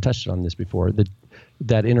touched on this before,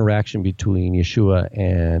 that interaction between Yeshua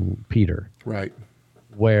and Peter. Right.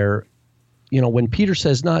 Where, when Peter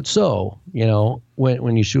says not so,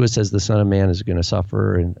 when Yeshua says the Son of Man is going to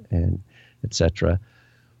suffer and etc.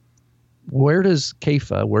 Where does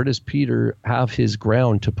Peter have his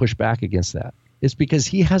ground to push back against that? It's because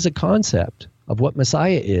he has a concept of what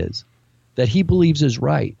Messiah is that he believes is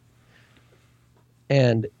right.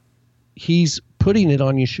 and he's putting it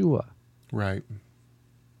on Yeshua. Right.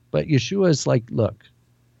 But Yeshua is like, look,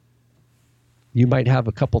 you might have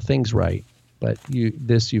a couple things right, but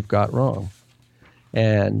you've got wrong.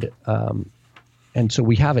 And so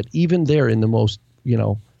we have it even there in the most,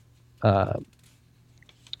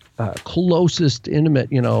 closest, intimate,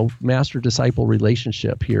 master-disciple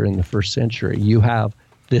relationship here in the first century. You have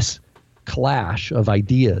this clash of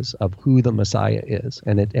ideas of who the Messiah is,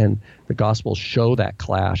 and the Gospels show that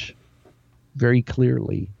clash very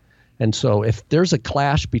clearly. And so if there's a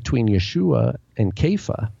clash between Yeshua and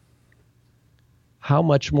Kepha, how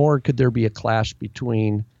much more could there be a clash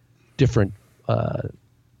between different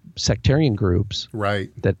sectarian groups, right,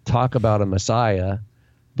 that talk about a Messiah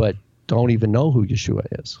but don't even know who Yeshua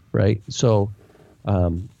is, right? So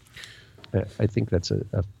I think that's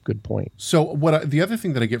a good point. So the other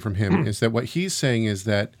thing that I get from him is that what he's saying is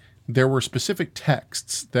that there were specific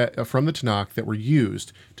texts that from the Tanakh that were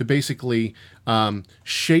used to basically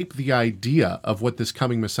shape the idea of what this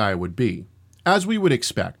coming Messiah would be, as we would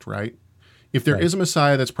expect, right? If there is a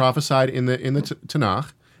Messiah that's prophesied in the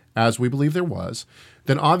Tanakh, as we believe there was,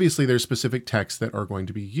 then obviously there's specific texts that are going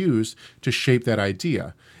to be used to shape that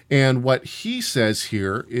idea. And what he says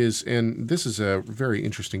here is, and this is a very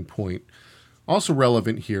interesting point, also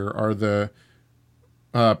relevant here are the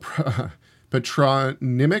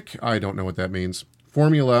patronymic, I don't know what that means,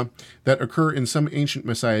 formula that occur in some ancient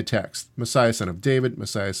Messiah texts: Messiah, son of David,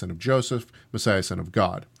 Messiah, son of Joseph, Messiah, son of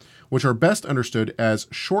God, which are best understood as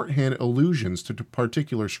shorthand allusions to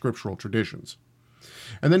particular scriptural traditions.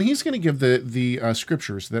 And then he's going to give the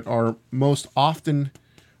scriptures that are most often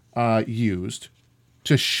used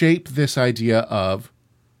to shape this idea of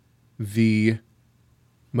the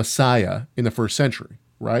Messiah in the first century,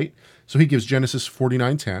 right? So he gives Genesis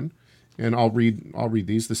 49:10, and I'll read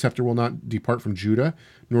these. The scepter will not depart from Judah,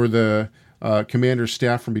 nor the commander's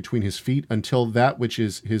staff from between his feet, until that which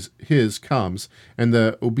is his comes, and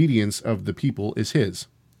the obedience of the people is his.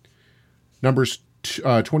 Numbers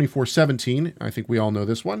 24:17, I think we all know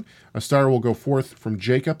this one. A star will go forth from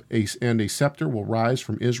Jacob, and a scepter will rise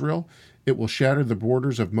from Israel. It will shatter the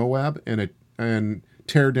borders of Moab and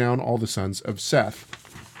tear down all the sons of Seth.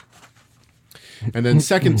 And then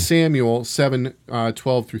 2 Samuel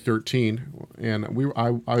 7:12 through 13, and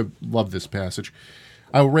I love this passage.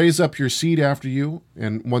 I will raise up your seed after you,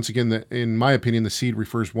 and once again, in my opinion, the seed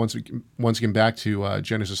refers once again back to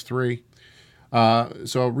Genesis 3.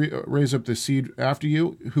 So I'll raise up the seed after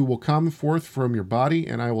you, who will come forth from your body,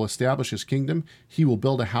 and I will establish his kingdom. He will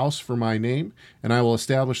build a house for my name, and I will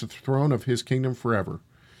establish the throne of his kingdom forever.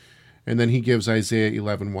 And then he gives Isaiah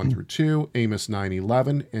 11:1 through 2, Amos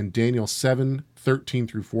 9:11, and Daniel 7:13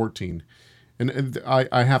 through 14. And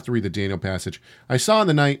I have to read the Daniel passage. I saw in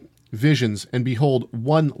the night visions, and behold,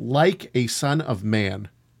 one like a son of man.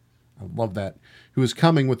 I love that. Who is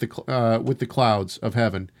coming with the clouds of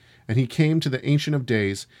heaven. And he came to the Ancient of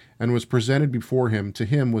Days and was presented before him. To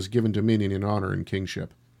him was given dominion and honor and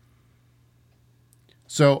kingship.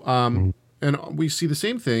 So, and we see the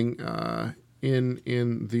same thing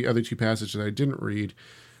in the other two passages that I didn't read.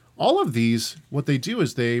 All of these, what they do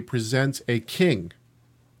is they present a king,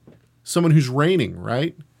 someone who's reigning,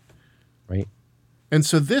 right? Right. And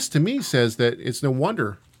so this, to me, says that it's no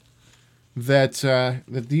wonder that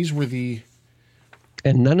that these were the...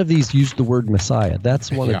 And none of these use the word Messiah.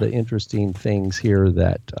 That's one of the interesting things here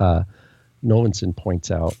that Novenson points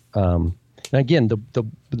out. And again, the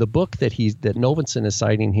book that Novenson is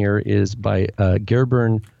citing here is by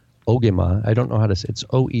Gerburn Ogema. I don't know how to say it's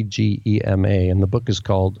Oegema, and the book is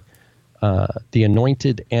called "The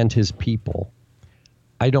Anointed and His People."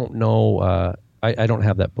 I don't know. I don't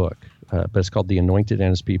have that book, but it's called "The Anointed and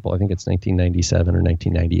His People." I think it's 1997 or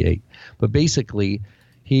 1998. But basically,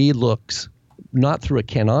 he looks not through a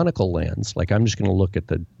canonical lens, like I'm just going to look at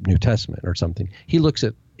the New Testament or something. He looks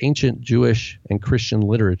at ancient Jewish and Christian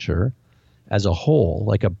literature as a whole,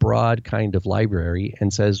 like a broad kind of library,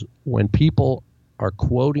 and says when people are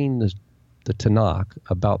quoting the Tanakh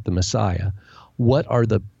about the Messiah, what are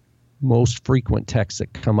the most frequent texts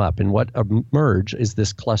that come up? And what emerge is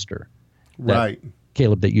this cluster. Right.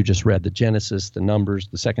 Caleb, that you just read, the Genesis, the Numbers,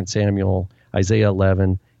 the 2 Samuel, Isaiah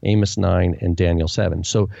 11, Amos 9, and Daniel 7.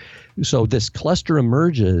 So this cluster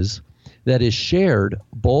emerges that is shared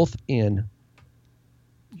both in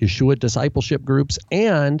Yeshua discipleship groups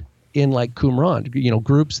and in like Qumran,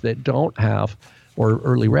 groups that don't have, or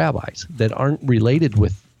early rabbis that aren't related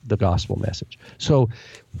with the gospel message. So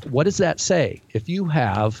what does that say? If you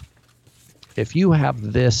have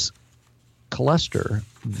this cluster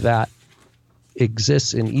that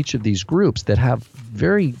exists in each of these groups that have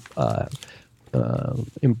very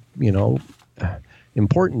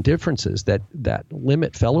important differences that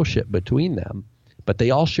limit fellowship between them, but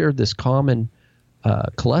they all shared this common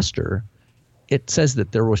cluster. It says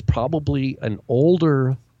that there was probably an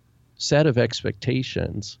older set of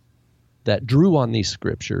expectations that drew on these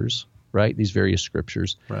scriptures, right? These various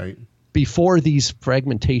scriptures, right, before these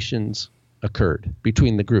fragmentations occurred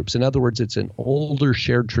between the groups. In other words, it's an older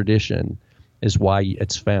shared tradition is why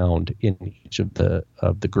it's found in each of the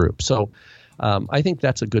groups. So I think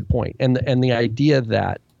that's a good point. And the idea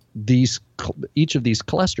that each of these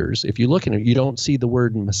clusters, if you look at it, you don't see the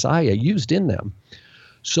word Messiah used in them.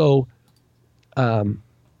 So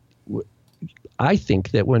I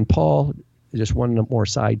think that when Paul, just one more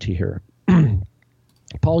side to here,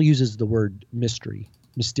 Paul uses the word mystery,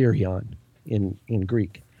 mysterion in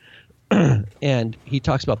Greek. And he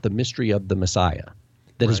talks about the mystery of the Messiah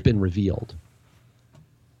that has been revealed.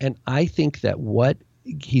 And I think that what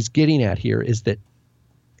he's getting at here is that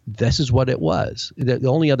this is what it was. The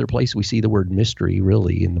only other place we see the word mystery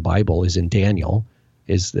really in the Bible is in Daniel,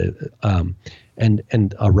 is the and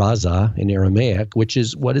araza in Aramaic, which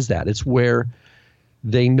is, what is that? It's where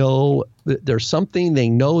they know that there's something they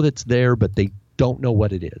know that's there, but they don't know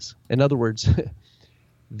what it is. In other words,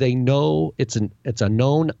 they know it's a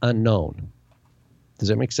known unknown. Does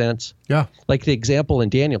that make sense? Yeah. Like the example in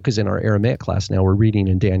Daniel, because in our Aramaic class now we're reading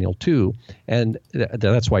in Daniel 2, and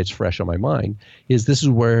that's why it's fresh on my mind, is this is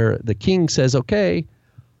where the king says, okay,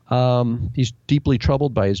 he's deeply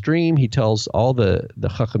troubled by his dream. He tells all the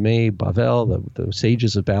Chachamei Bavel, the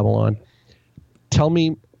sages of Babylon, tell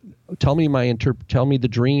me the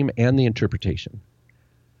dream and the interpretation.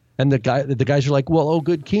 And the guys are like, well, oh,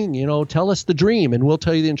 good king, tell us the dream and we'll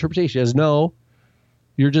tell you the interpretation. He says, no,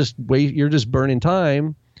 you're just burning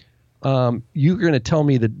time. You're going to tell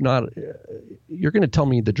me you're going to tell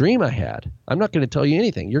me the dream I had. I'm not going to tell you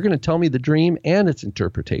anything. You're going to tell me the dream and its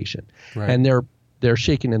interpretation. Right. And they're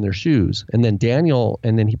shaking in their shoes. And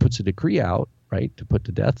then he puts a decree out, right, to put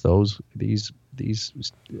to death these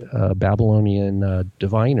Babylonian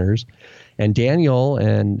diviners. And Daniel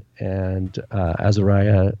and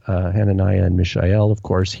Azariah, Hananiah, and Mishael, of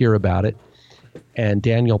course, hear about it. And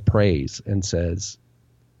Daniel prays and says,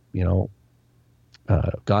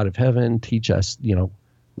 God of heaven, teach us,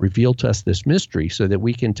 reveal to us this mystery so that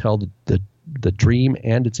we can tell the dream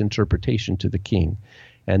and its interpretation to the king.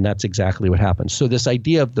 And that's exactly what happens. So this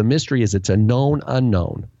idea of the mystery is it's a known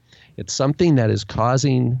unknown. It's something that is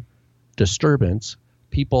causing disturbance.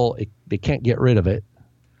 People, they can't get rid of it.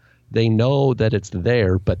 They know that it's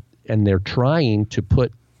there, and they're trying to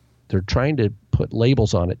put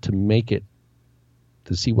labels on it to make it,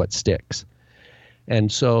 to see what sticks.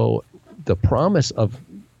 And so the promise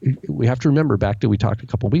we have to remember back to we talked a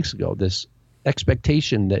couple of weeks ago, this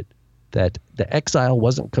expectation that the exile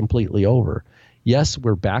wasn't completely over. Yes,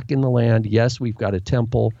 we're back in the land. Yes, we've got a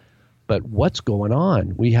temple, but what's going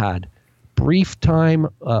on? We had brief time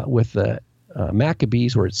with the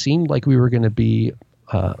Maccabees where it seemed like we were going to be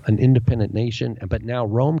an independent nation, but now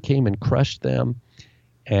Rome came and crushed them,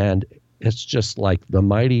 and it's just like the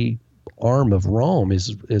mighty arm of Rome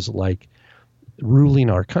is like ruling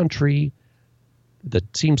our country.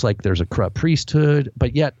 That seems like there's a corrupt priesthood,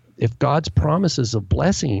 but yet if God's promises of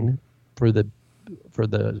blessing for the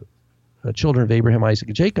children of Abraham, Isaac,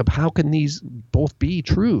 and Jacob, how can these both be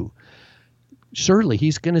true? Surely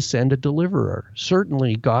he's going to send a deliverer.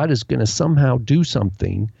 Certainly God is going to somehow do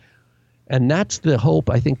something. And that's the hope,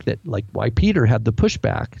 I think, that like why Peter had the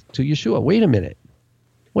pushback to Yeshua. Wait a minute.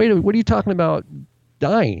 What are you talking about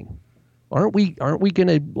dying? Aren't we going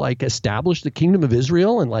to like establish the kingdom of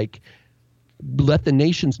Israel and like let the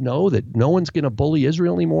nations know that no one's going to bully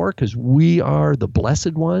Israel anymore because we are the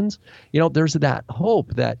blessed ones? There's that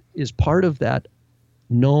hope that is part of that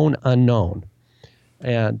known unknown.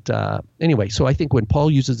 And anyway, so I think when Paul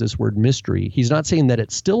uses this word mystery, he's not saying that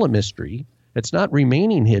it's still a mystery. It's not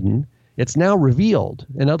remaining hidden. It's now revealed.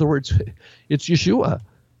 In other words, it's Yeshua.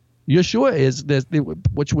 Yeshua is this,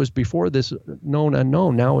 which was before this known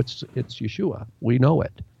unknown. Now it's Yeshua. We know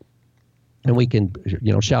it, and we can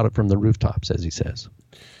shout it from the rooftops, as he says.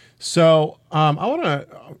 So I want to.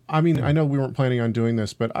 I mean, I know we weren't planning on doing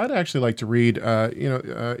this, but I'd actually like to read.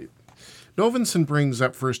 Novenson brings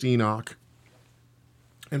up First Enoch,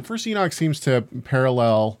 and First Enoch seems to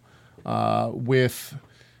parallel with.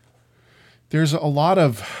 There's a lot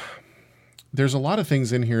of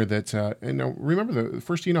things in here that, remember the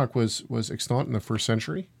First Enoch was extant in the first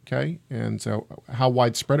century, okay? And so how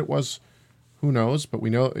widespread it was, who knows? But we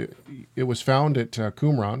know it was found at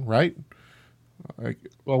Qumran, right?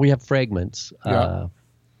 Well, we have fragments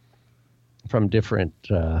from different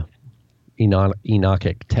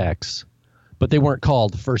Enochic texts, but they weren't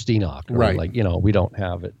called First Enoch. Or Right. Like, we don't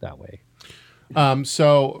have it that way.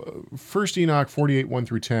 So First Enoch 48, 1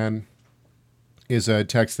 through 10 is a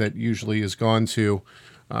text that usually is gone to,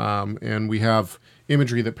 and we have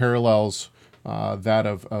imagery that parallels that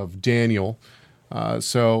of Daniel.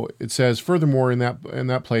 So it says, furthermore, in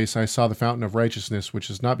that place I saw the fountain of righteousness, which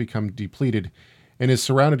has not become depleted, and is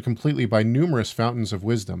surrounded completely by numerous fountains of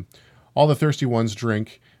wisdom. All the thirsty ones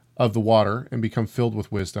drink of the water and become filled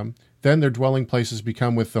with wisdom. Then their dwelling places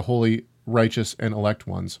become with the holy, righteous, and elect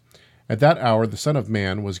ones. At that hour the Son of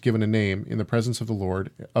Man was given a name in the presence of the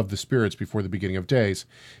Lord of the spirits before the beginning of days.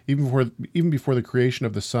 Even before the creation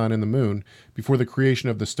of the sun and the moon, before the creation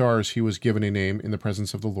of the stars, he was given a name in the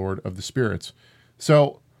presence of the Lord of the spirits.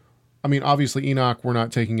 So, I mean, obviously Enoch we're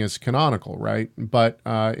not taking as canonical, right? But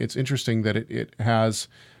it's interesting that it has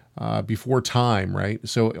before time, right?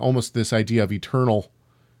 So almost this idea of an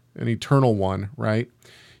eternal one, right?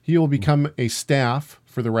 He will become a staff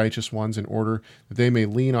for the righteous ones in order that they may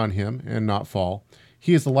lean on him and not fall.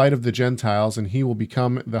 He is the light of the Gentiles, and he will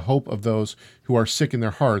become the hope of those who are sick in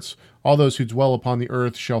their hearts. All those who dwell upon the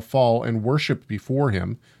earth shall fall and worship before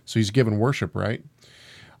him. So he's given worship, right?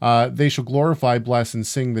 They shall glorify, bless, and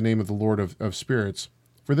sing the name of the Lord of spirits.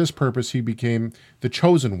 For this purpose he became the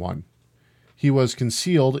chosen one. He was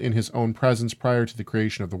concealed in his own presence prior to the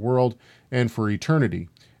creation of the world and for eternity.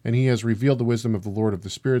 And he has revealed the wisdom of the Lord of the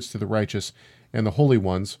spirits to the righteous and the holy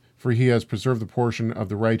ones, for he has preserved the portion of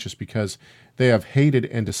the righteous, because they have hated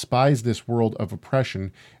and despised this world of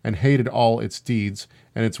oppression, and hated all its deeds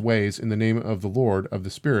and its ways in the name of the Lord of the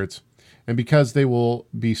spirits. And because they will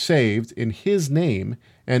be saved in his name,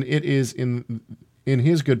 and it is in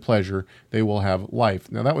his good pleasure, they will have life.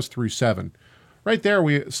 Now that was through 7. Right there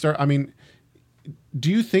we start. I mean, do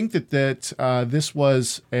you think that this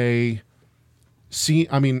was a scene?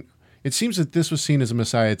 I mean, it seems that this was seen as a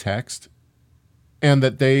Messiah text, and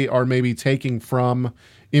that they are maybe taking from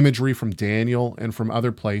imagery from Daniel and from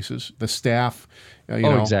other places. The staff,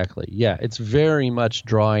 Exactly. Yeah, it's very much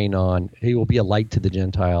drawing on, he will be a light to the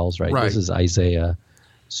Gentiles, right? This is Isaiah.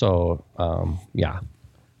 So, yeah.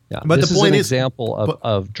 But this the point is an is, example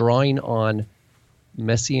of drawing on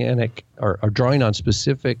messianic, or drawing on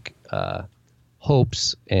specific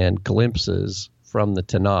hopes and glimpses from the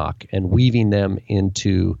Tanakh and weaving them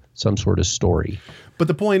into some sort of story. But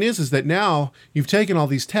the point is that now you've taken all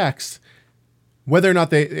these texts, whether or not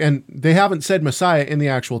they haven't said Messiah in the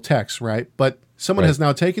actual text, right? But someone has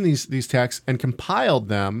now taken these texts and compiled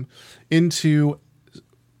them into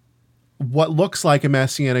what looks like a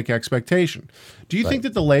messianic expectation. Do you think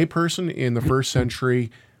that the layperson in the first century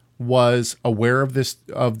was aware of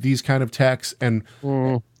these kind of texts I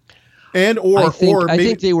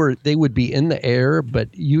think they would be in the air, but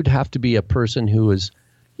you'd have to be a person who is,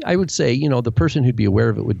 I would say, the person who'd be aware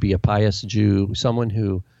of it would be a pious Jew, someone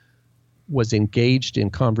who was engaged in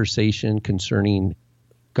conversation concerning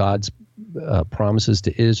God's promises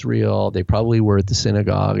to Israel. They probably were at the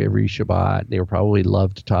synagogue every Shabbat. They were probably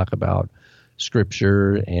loved to talk about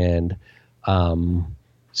scripture and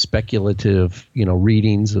speculative,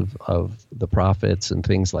 readings of the prophets and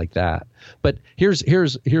things like that. But here's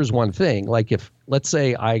one thing. Like, if let's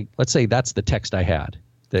say that's the text I had,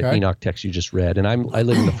 the Enoch text you just read, and I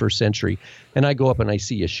live in the first century, and I go up and I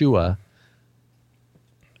see Yeshua,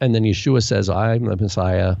 and then Yeshua says, I'm the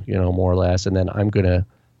Messiah, more or less, and then I'm going to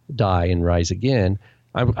die and rise again.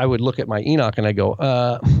 I would look at my Enoch and I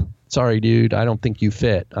go, sorry, dude, I don't think you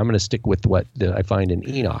fit. I'm going to stick with what I find in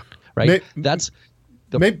Enoch, right? That's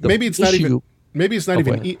maybe it's not even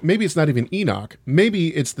Enoch. Maybe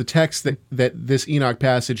it's the text that this Enoch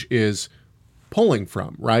passage is pulling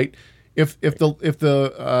from, right? If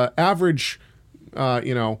the average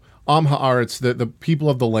Am Haaretz, the people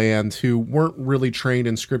of the land who weren't really trained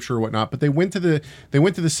in scripture or whatnot, but they went to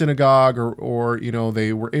the synagogue or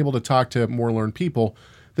they were able to talk to more learned people,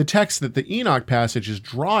 the text that the Enoch passage is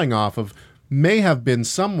drawing off of may have been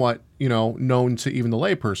somewhat known to even the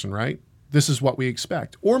layperson, right? This is what we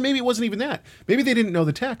expect. Or maybe it wasn't even that. Maybe they didn't know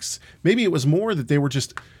the texts. Maybe it was more that they were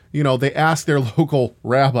just, they asked their local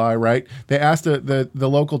rabbi, right? They asked the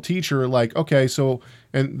local teacher, like, okay, so,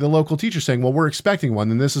 and the local teacher saying, well, we're expecting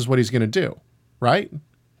one, and this is what he's going to do, right?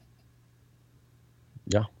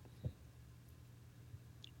 Yeah.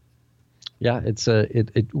 Yeah,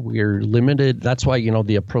 we're limited. That's why,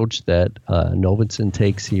 the approach that Novitzin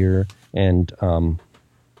takes here, and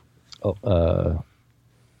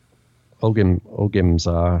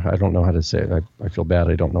Ogimza, I don't know how to say it. I feel bad.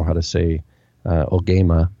 I don't know how to say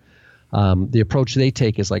Ogema. The approach they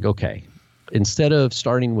take is like, okay, instead of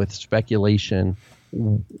starting with speculation,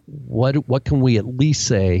 what can we at least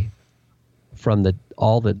say from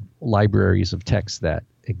all the libraries of text that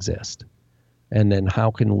exist, and then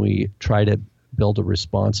how can we try to build a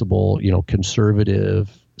responsible, conservative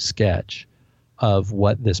sketch of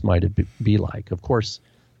what this might be like. Of course,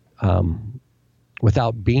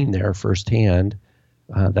 without being there firsthand,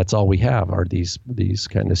 that's all we have are these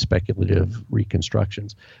kind of speculative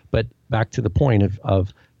reconstructions. But back to the point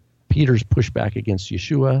of Peter's pushback against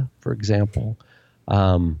Yeshua, for example.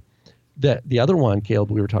 The other one,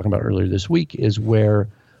 Caleb, we were talking about earlier this week, is where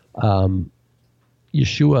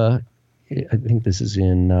Yeshua, I think this is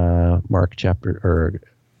in Mark chapter, or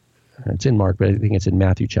it's in Mark, but I think it's in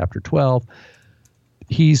Matthew chapter 12.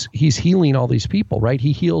 He's healing all these people, right?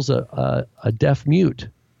 He heals a deaf mute,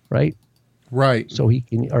 right? Right. So he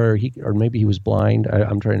can, or maybe he was blind.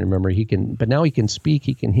 I'm trying to remember. But now he can speak,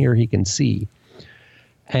 he can hear, he can see.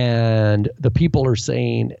 And the people are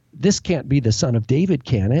saying, this can't be the Son of David,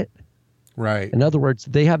 can it? Right. In other words,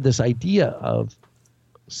 they have this idea of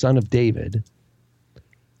Son of David,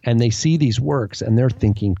 and they see these works, and they're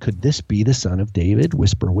thinking, could this be the Son of David?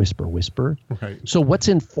 Whisper, whisper, whisper. Right. So what's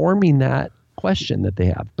informing that question that they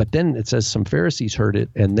have? But then it says some Pharisees heard it,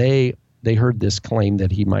 and they heard this claim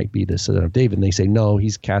that he might be the Son of David, and they say, no,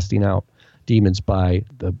 he's casting out demons by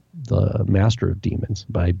the master of demons,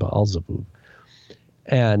 by Beelzebub.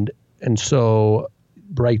 And so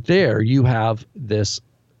right there, you have this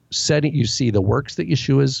setting. You see the works that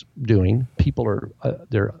Yeshua's doing. People are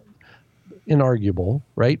they're inarguable,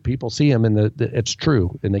 right? People see him, and it's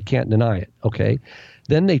true, and they can't deny it. Okay,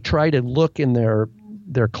 then they try to look in their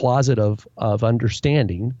closet of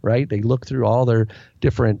understanding, right? They look through all their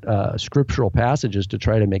different scriptural passages to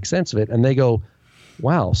try to make sense of it, and they go,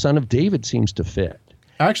 "Wow, Son of David seems to fit."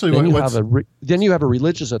 Actually, then you have a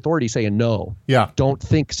religious authority saying, "No, don't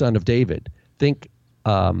think Son of David. Think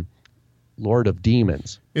Lord of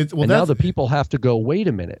Demons." Now the people have to go, "Wait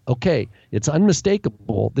a minute. Okay, it's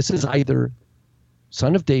unmistakable. This is either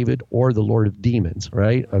Son of David or the Lord of Demons,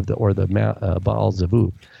 right? Or the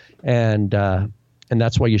Beelzebub," and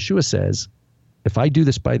that's why Yeshua says, "If I do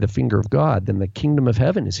this by the finger of God, then the kingdom of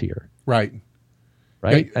heaven is here." Right.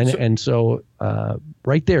 Right. So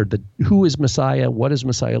right there, who is Messiah? What does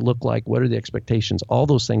Messiah look like? What are the expectations? All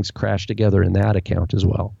those things crash together in that account as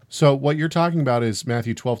well. So what you're talking about is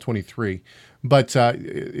Matthew 12:23. But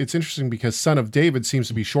it's interesting because Son of David seems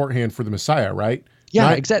to be shorthand for the Messiah, right?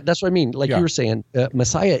 Yeah, exactly. That's what I mean. Like you were saying,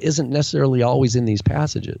 Messiah isn't necessarily always in these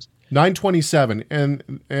passages. 9:27, and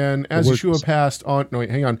as Yeshua passed on. No, wait,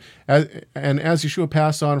 hang on. As Yeshua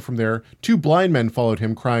passed on from there, two blind men followed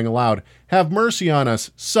him, crying aloud, "Have mercy on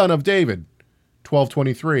us, Son of David."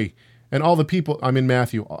 12:23, and all the people. I'm in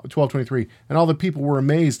Matthew 12:23, and all the people were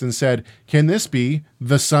amazed and said, "Can this be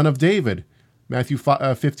the Son of David?" Matthew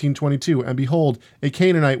 15:22, and behold, a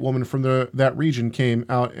Canaanite woman from that region came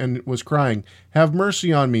out and was crying, "Have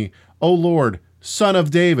mercy on me, O Lord, Son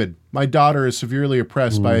of David. My daughter is severely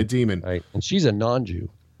oppressed by a demon." Right, and she's a non-Jew.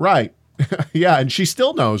 Right. Yeah, and she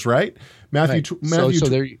still knows, right? Matthew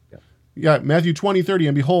 20:30,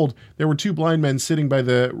 and behold, there were two blind men sitting by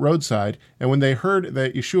the roadside, and when they heard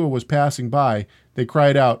that Yeshua was passing by, they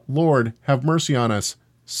cried out, "Lord, have mercy on us,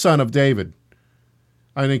 Son of David."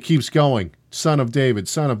 And it keeps going. Son of David,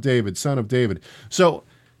 Son of David, Son of David. So,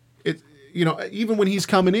 even when he's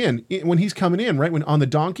coming in, right, when on the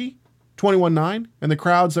donkey, 21:9, and the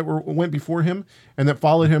crowds that went before him and that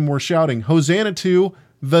followed him were shouting, "Hosanna to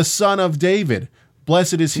the Son of David.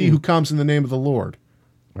 Blessed is he who comes in the name of the Lord."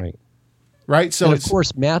 Right. Right. So, and of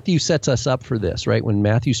course, Matthew sets us up for this, right? When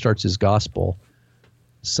Matthew starts his gospel,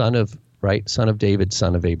 Son of David,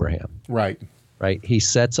 Son of Abraham. Right. Right. He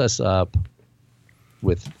sets us up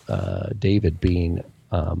with David being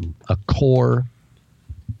a core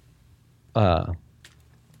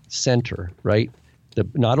center, right?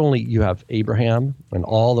 Not only you have Abraham and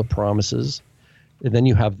all the promises, and then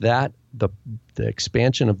you have the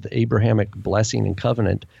expansion of the Abrahamic blessing and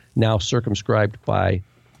covenant now circumscribed by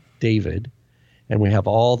David, and we have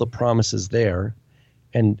all the promises there,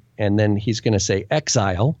 and then he's going to say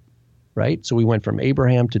exile, right? So we went from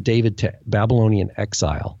Abraham to David to Babylonian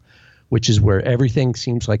exile, which is where everything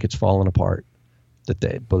seems like it's fallen apart. That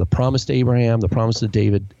the promise to Abraham, the promise to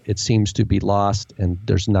David, it seems to be lost, and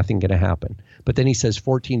there's nothing going to happen. But then he says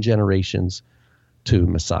 14 generations to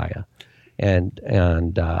Messiah, and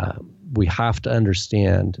we have to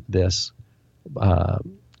understand this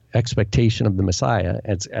expectation of the Messiah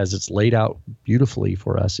as it's laid out beautifully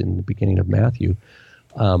for us in the beginning of Matthew,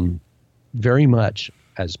 very much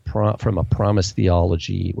as from a promise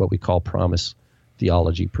theology, what we call promise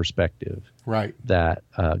theology perspective. Right. That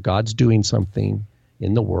God's doing something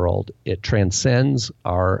in the world. It transcends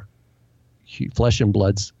our flesh and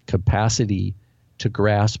blood's capacity to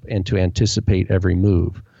grasp and to anticipate every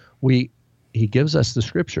move. He gives us the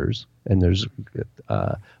scriptures, and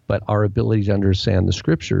but our ability to understand the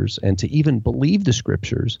scriptures and to even believe the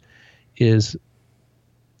scriptures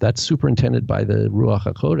that's superintended by the Ruach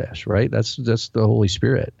HaKodesh, right? That's the Holy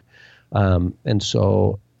Spirit. And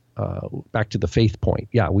so back to the faith point.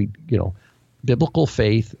 Yeah, biblical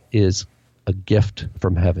faith is a gift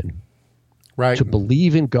from heaven. Right. To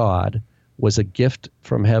believe in God was a gift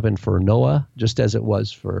from heaven for Noah, just as it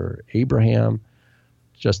was for Abraham,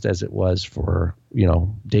 just as it was for,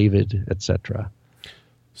 David, etc.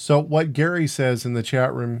 So what Gary says in the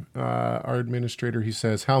chat room, our administrator, he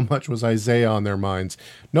says, how much was Isaiah on their minds?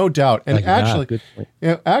 No doubt. And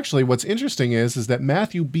actually, what's interesting is that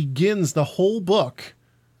Matthew begins the whole book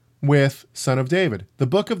with Son of David, the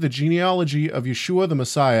book of the genealogy of Yeshua the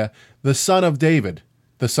Messiah, the son of David,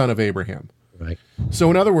 the son of Abraham. Right.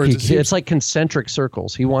 So in other words, it's like concentric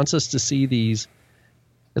circles. He wants us to see these.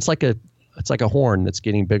 It's like a horn that's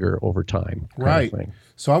getting bigger over time. Right.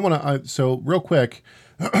 So I want to. So real quick,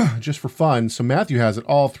 just for fun. So Matthew has it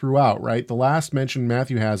all throughout. Right. The last mention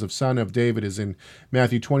Matthew has of son of David is in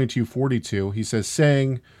Matthew 22:42. He says,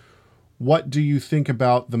 saying, "What do you think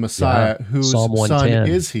about the Messiah? Whose son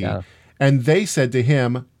is he?" Yeah. And they said to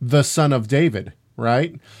him, "The son of David."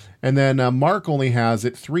 Right. And then Mark only has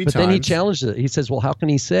it 3 times. But then he challenges it. He says, well, how can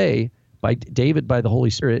he say by David by the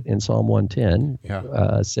Holy Spirit in Psalm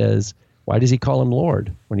 110 says, why does he call him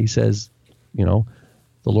Lord when he says, the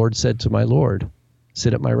Lord said to my Lord,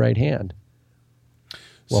 sit at my right hand?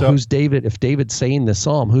 Well, who's David? If David's saying the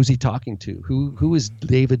psalm, who's he talking to? Who is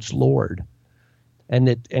David's Lord?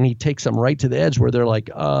 And he takes them right to the edge where they're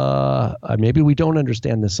like, maybe we don't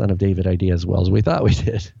understand the son of David idea as well as we thought we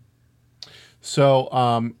did. So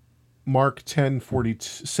Mark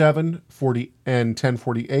 10:47, 40, and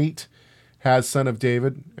 10:48 has son of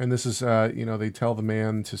David, and this is they tell the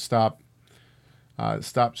man to stop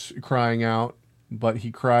crying out, but he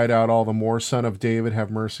cried out all the more, son of David, have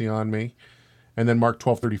mercy on me. And then Mark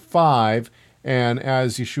 12:35, and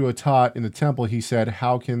as Yeshua taught in the temple, he said,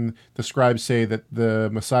 how can the scribes say that the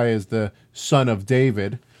Messiah is the son of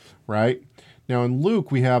David, right? Now in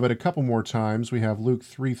Luke, we have it a couple more times. We have Luke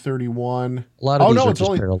 3:31. A lot of these are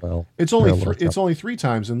just parallel. It's only 3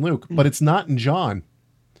 times in Luke, but it's not in John.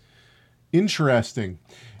 Interesting.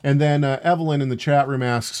 And then Evelyn in the chat room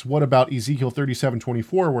asks, what about Ezekiel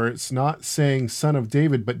 37:24, where it's not saying son of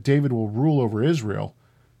David, but David will rule over Israel?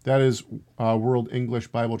 That is World English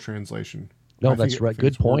Bible Translation. No, that's right.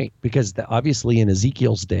 Good point. Because obviously in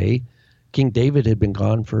Ezekiel's day, King David had been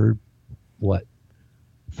gone for,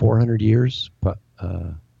 400 years,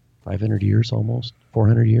 500 years almost,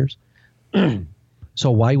 400 years. So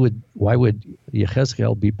why would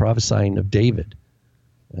Yechezkel be prophesying of David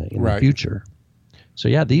in the future? So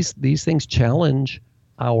yeah, these things challenge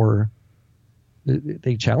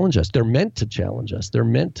they challenge us. They're meant to challenge us. They're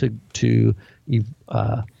meant to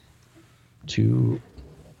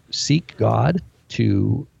seek God,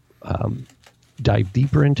 to dive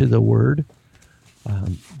deeper into the Word.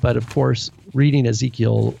 But of course, reading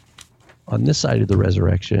Ezekiel on this side of the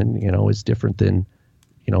resurrection, is different than,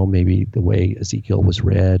 maybe the way Ezekiel was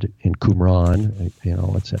read in Qumran,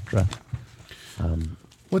 etc.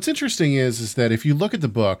 What's interesting is that if you look at the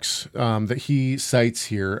books that he cites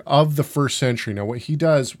here of the first century, now what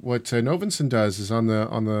Novenson does is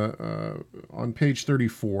on page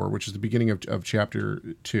 34, which is the beginning of chapter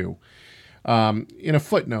 2. In a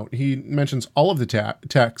footnote, he mentions all of the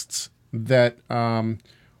texts that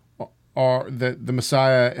that the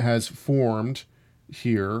Messiah has formed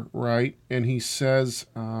here, right? And he says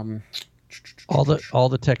all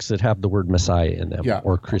the texts that have the word Messiah in them,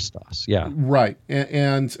 or Christos, right.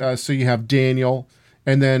 And so you have Daniel,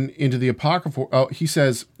 and then into the Apocryphal. Oh, he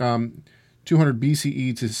says 200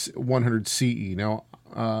 BCE to 100 CE. Now,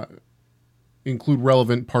 include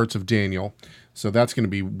relevant parts of Daniel. So that's going to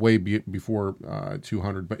be way before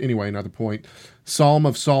 200. But anyway, another point. Psalm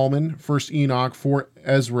of Solomon, 1st Enoch, 4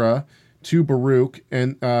 Ezra, 2 Baruch,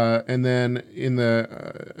 and then in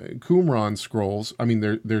the Qumran scrolls, I mean,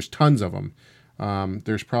 there's tons of them.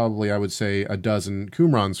 There's probably, I would say, a dozen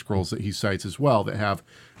Qumran scrolls that he cites as well that have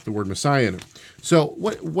the word Messiah in it. So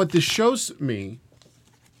what this shows me,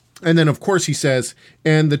 and then of course he says,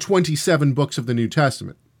 and the 27 books of the New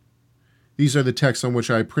Testament. These are the texts on which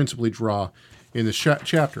I principally draw in this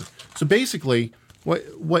chapter. So basically,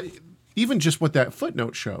 what even just what that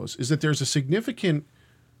footnote shows is that there's a significant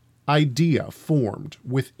idea formed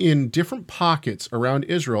within different pockets around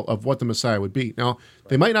Israel of what the Messiah would be. Now,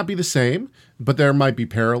 they might not be the same, but there might be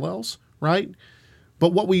parallels, right?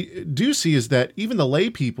 But what we do see is that even the lay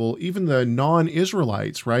people, even the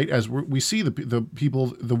non-Israelites, right, as we see the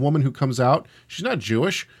people, the woman who comes out, she's not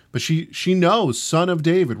Jewish, but she knows son of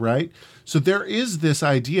David, right? So there is this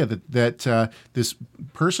idea that this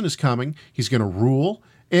person is coming, he's going to rule,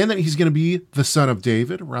 and that he's going to be the son of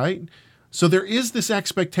David, right? So there is this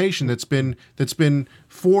expectation that's been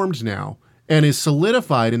formed now and is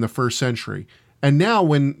solidified in the first century. And now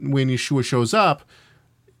when Yeshua shows up,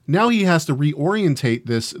 now he has to reorientate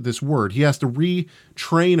this word. He has to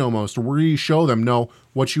retrain almost, or re-show them, no,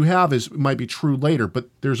 what you have might be true later, but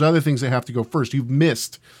there's other things that have to go first. You've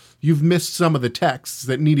missed some of the texts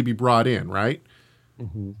that need to be brought in, right?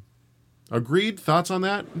 Mm-hmm. Agreed? Thoughts on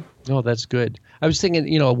that? No, that's good. I was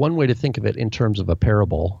thinking, one way to think of it in terms of a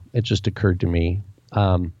parable, it just occurred to me,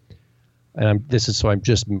 and I'm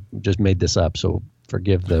just made this up, so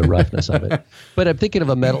forgive the roughness of it. But I'm thinking of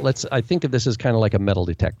I think of this as kind of like a metal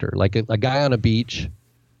detector, like a guy on a beach,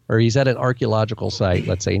 or he's at an archaeological site,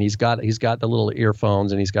 let's say, and he's got the little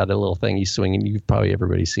earphones and he's got a little thing he's swinging. You've probably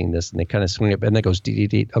everybody's seen this, and they kind of swing it and it goes dee dee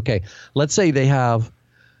dee. Okay, let's say they have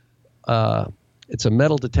it's a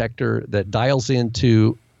metal detector that dials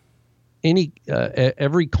into any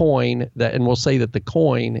every coin and we'll say that the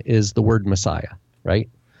coin is the word Messiah, right?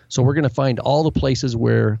 So we're going to find all the places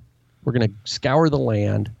where we're going to scour the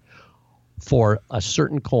land for a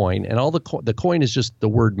certain coin, and all the coin is just the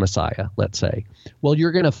word Messiah, let's say. Well,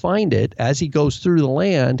 you're going to find it as he goes through the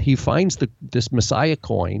land. He finds this Messiah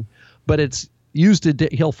coin, but it's used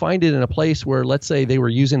he'll find it in a place where, let's say, they were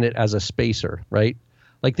using it as a spacer, right?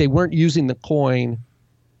 Like they weren't using the coin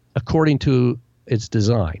according to its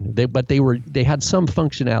design, but they had some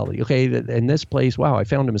functionality. Okay, in this place, wow, I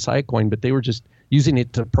found a Messiah coin, but they were just using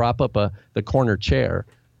it to prop up the corner chair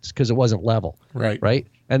because it wasn't level. Right.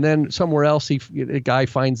 And then somewhere else, a guy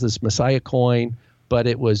finds this Messiah coin, but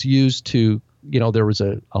it was used to, there was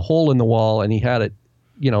a hole in the wall, and he had it,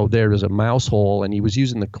 there was a mouse hole, and he was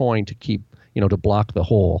using the coin to keep, to block the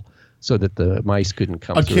hole so that the mice couldn't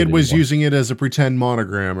come through. A kid was using it as a pretend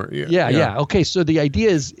monogram. Yeah. Okay, so the idea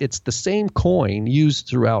is it's the same coin used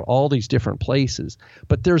throughout all these different places,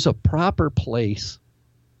 but there's a proper place,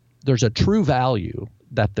 there's a true value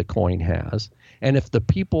that the coin has. And if the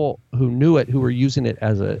people who knew it, who were using it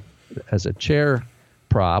as a chair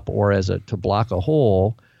prop or to block a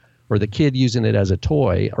hole, or the kid using it as a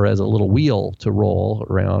toy or as a little wheel to roll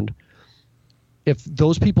around, if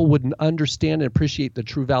those people wouldn't understand and appreciate the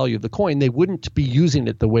true value of the coin, they wouldn't be using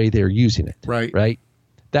it the way they're using it. Right.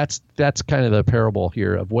 That's kind of the parable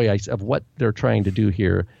here of what they're trying to do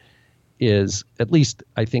here. Is, at least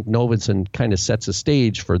I think Novenson kind of sets a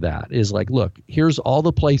stage for that, is like, look, here's all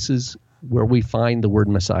the places where we find the word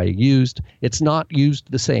Messiah used. It's not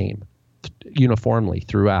used the same uniformly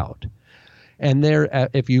throughout. And there,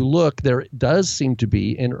 if you look, there does seem to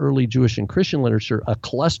be in early Jewish and Christian literature a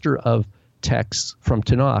cluster of texts from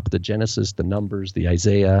Tanakh, the Genesis, the Numbers, the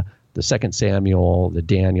Isaiah, the 2 Samuel, the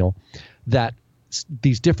Daniel, that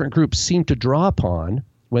these different groups seem to draw upon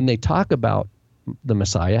when they talk about the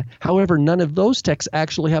Messiah. However, none of those texts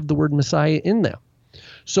actually have the word Messiah in them.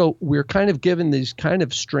 So we're kind of given these kind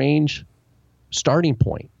of strange starting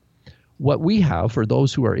point. What we have for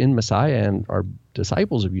those who are in Messiah and are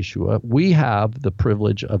disciples of Yeshua, we have the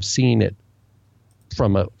privilege of seeing it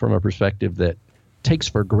from a perspective that takes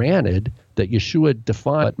for granted that Yeshua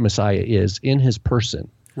defined what Messiah is in his person.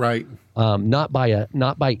 Right. Not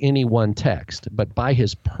by any one text, but by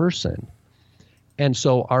his person. And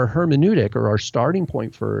so our hermeneutic, or our starting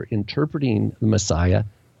point for interpreting the Messiah,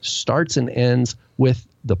 starts and ends with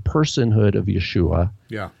the personhood of Yeshua.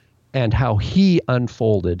 Yeah. And how he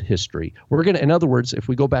unfolded history. In other words, if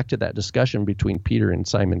we go back to that discussion between Peter and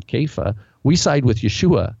Simon Kepha, we side with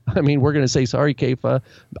Yeshua. I mean, we're going to say, sorry, Kepha,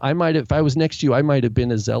 if I was next to you, I might have been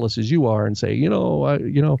as zealous as you are and say,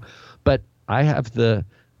 but I have the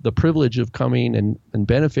privilege of coming and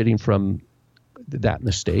benefiting from that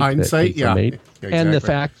mistake. Hindsight, that made. Exactly. And the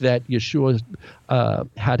fact that Yeshua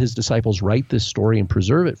had his disciples write this story and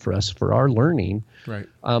preserve it for us for our learning. Right.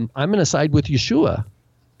 I'm going to side with Yeshua.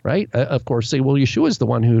 Right? Of course, say, well, Yeshua is the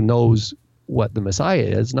one who knows what the Messiah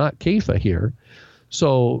is, not Kepha here.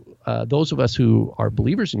 So those of us who are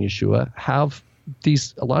believers in Yeshua have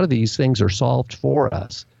a lot of these things are solved for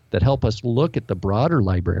us that help us look at the broader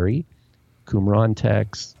library, Qumran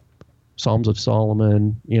texts, Psalms of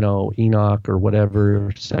Solomon, Enoch or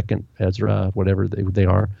whatever, Second Ezra, whatever they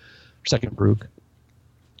are, Second Baruch.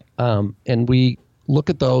 And we look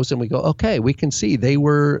at those and we go, okay, we can see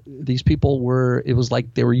these people were, it was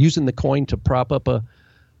like they were using the coin to prop up a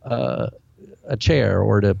chair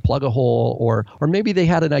or to plug a hole, or maybe they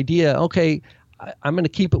had an idea, okay, I'm going to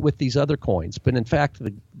keep it with these other coins. But in fact,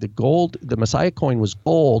 the gold, the Messiah coin was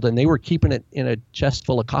gold, and they were keeping it in a chest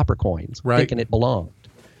full of copper coins, thinking it belonged.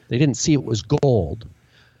 They didn't see it was gold.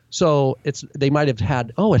 So they might have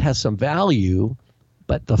had, it has some value,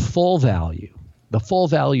 but the full value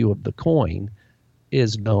of the coin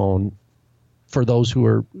is known for those who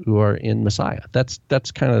are in Messiah.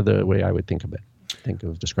 That's kind of the way I would think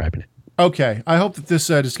of describing it. Okay, I hope that this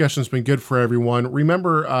discussion has been good for everyone.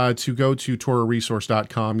 Remember to go to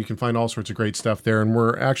TorahResource.com. You can find all sorts of great stuff there, and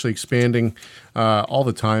we're actually expanding all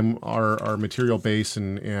the time our material base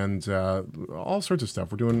and all sorts of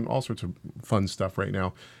stuff. We're doing all sorts of fun stuff right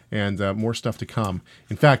now, and more stuff to come.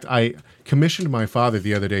 In fact, I commissioned my father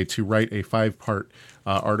the other day to write a 5-part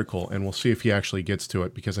article, and we'll see if he actually gets to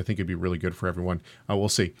it, because I think it'd be really good for everyone. We'll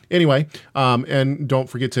see. Anyway, and don't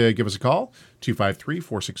forget to give us a call,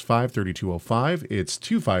 253-465-3205. It's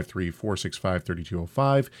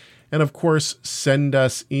 253-465-3205. And of course, send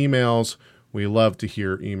us emails. We love to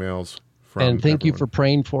hear emails from And thank you everyone. for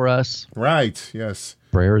praying for us. Right, yes.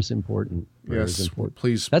 Prayer is important. Prayer is Yes, important.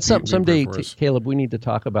 please. That's be- something someday, pray for us. Caleb, we need to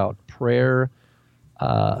talk about prayer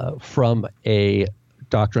from a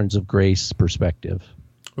doctrines of grace perspective.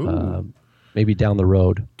 Ooh. Maybe down the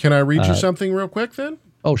road. Can I read you something real quick then?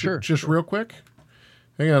 Oh, sure. Just real quick?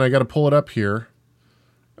 Hang on, I got to pull it up here.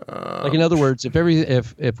 Like, in other words, if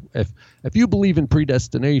you believe in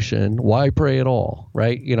predestination, why pray at all,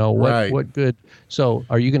 right? Right. What good? So,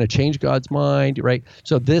 are you going to change God's mind, right?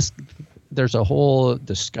 So there's a whole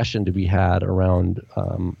discussion to be had around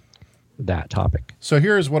that topic. So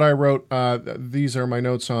here's what I wrote. These are my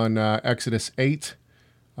notes on Exodus 8.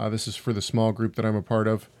 This is for the small group that I'm a part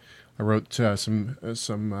of. I wrote some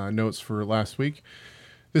notes for last week.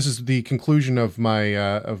 This is the conclusion of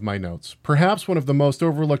my notes. Perhaps one of the most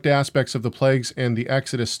overlooked aspects of the plagues and the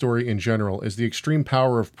Exodus story in general is the extreme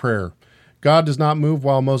power of prayer. God does not move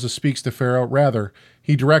while Moses speaks to Pharaoh. Rather,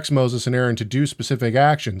 he directs Moses and Aaron to do specific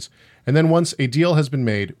actions. And then once a deal has been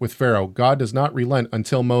made with Pharaoh, God does not relent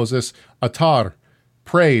until Moses, Atar,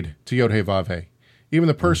 prayed to Yod-Heh-Vav-Heh. Even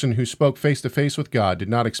the person who spoke face-to-face with God did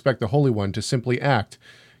not expect the Holy One to simply act.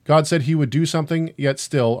 God said he would do something, yet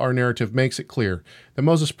still our narrative makes it clear that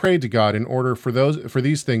Moses prayed to God in order for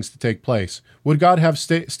these things to take place. Would God have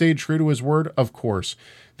stayed true to his word? Of course.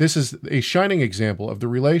 This is a shining example of the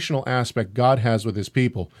relational aspect God has with his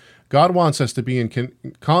people. God wants us to be in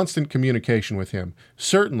constant communication with him.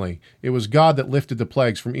 Certainly, it was God that lifted the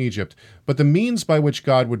plagues from Egypt, but the means by which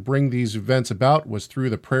God would bring these events about was through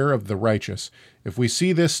the prayer of the righteous. If we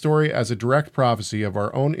see this story as a direct prophecy of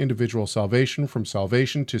our own individual salvation from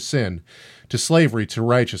salvation to sin, to slavery to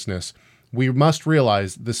righteousness, we must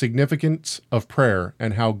realize the significance of prayer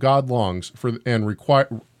and how God longs for and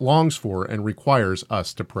requires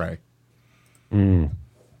us to pray. Good.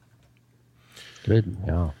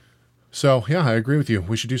 Yeah. So, yeah, I agree with you.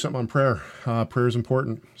 We should do something on prayer. Prayer is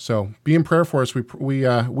important. So be in prayer for us. We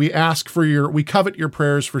ask for we covet your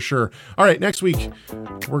prayers for sure. All right, next week,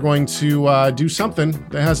 we're going to do something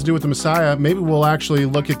that has to do with the Messiah. Maybe we'll actually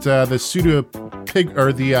look at the pseudo-pig,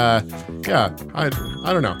 or the, I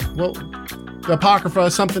don't know. Well, the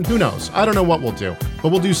Apocrypha, something, who knows? I don't know what we'll do,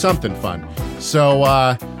 but we'll do something fun.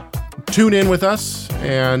 So, tune in with us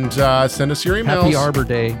and send us your emails. Happy Arbor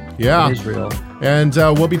Day in Israel. And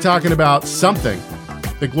we'll be talking about something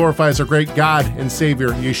that glorifies our great God and Savior,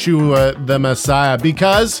 Yeshua the Messiah,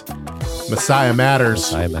 because Messiah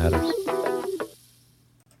matters. Messiah matters.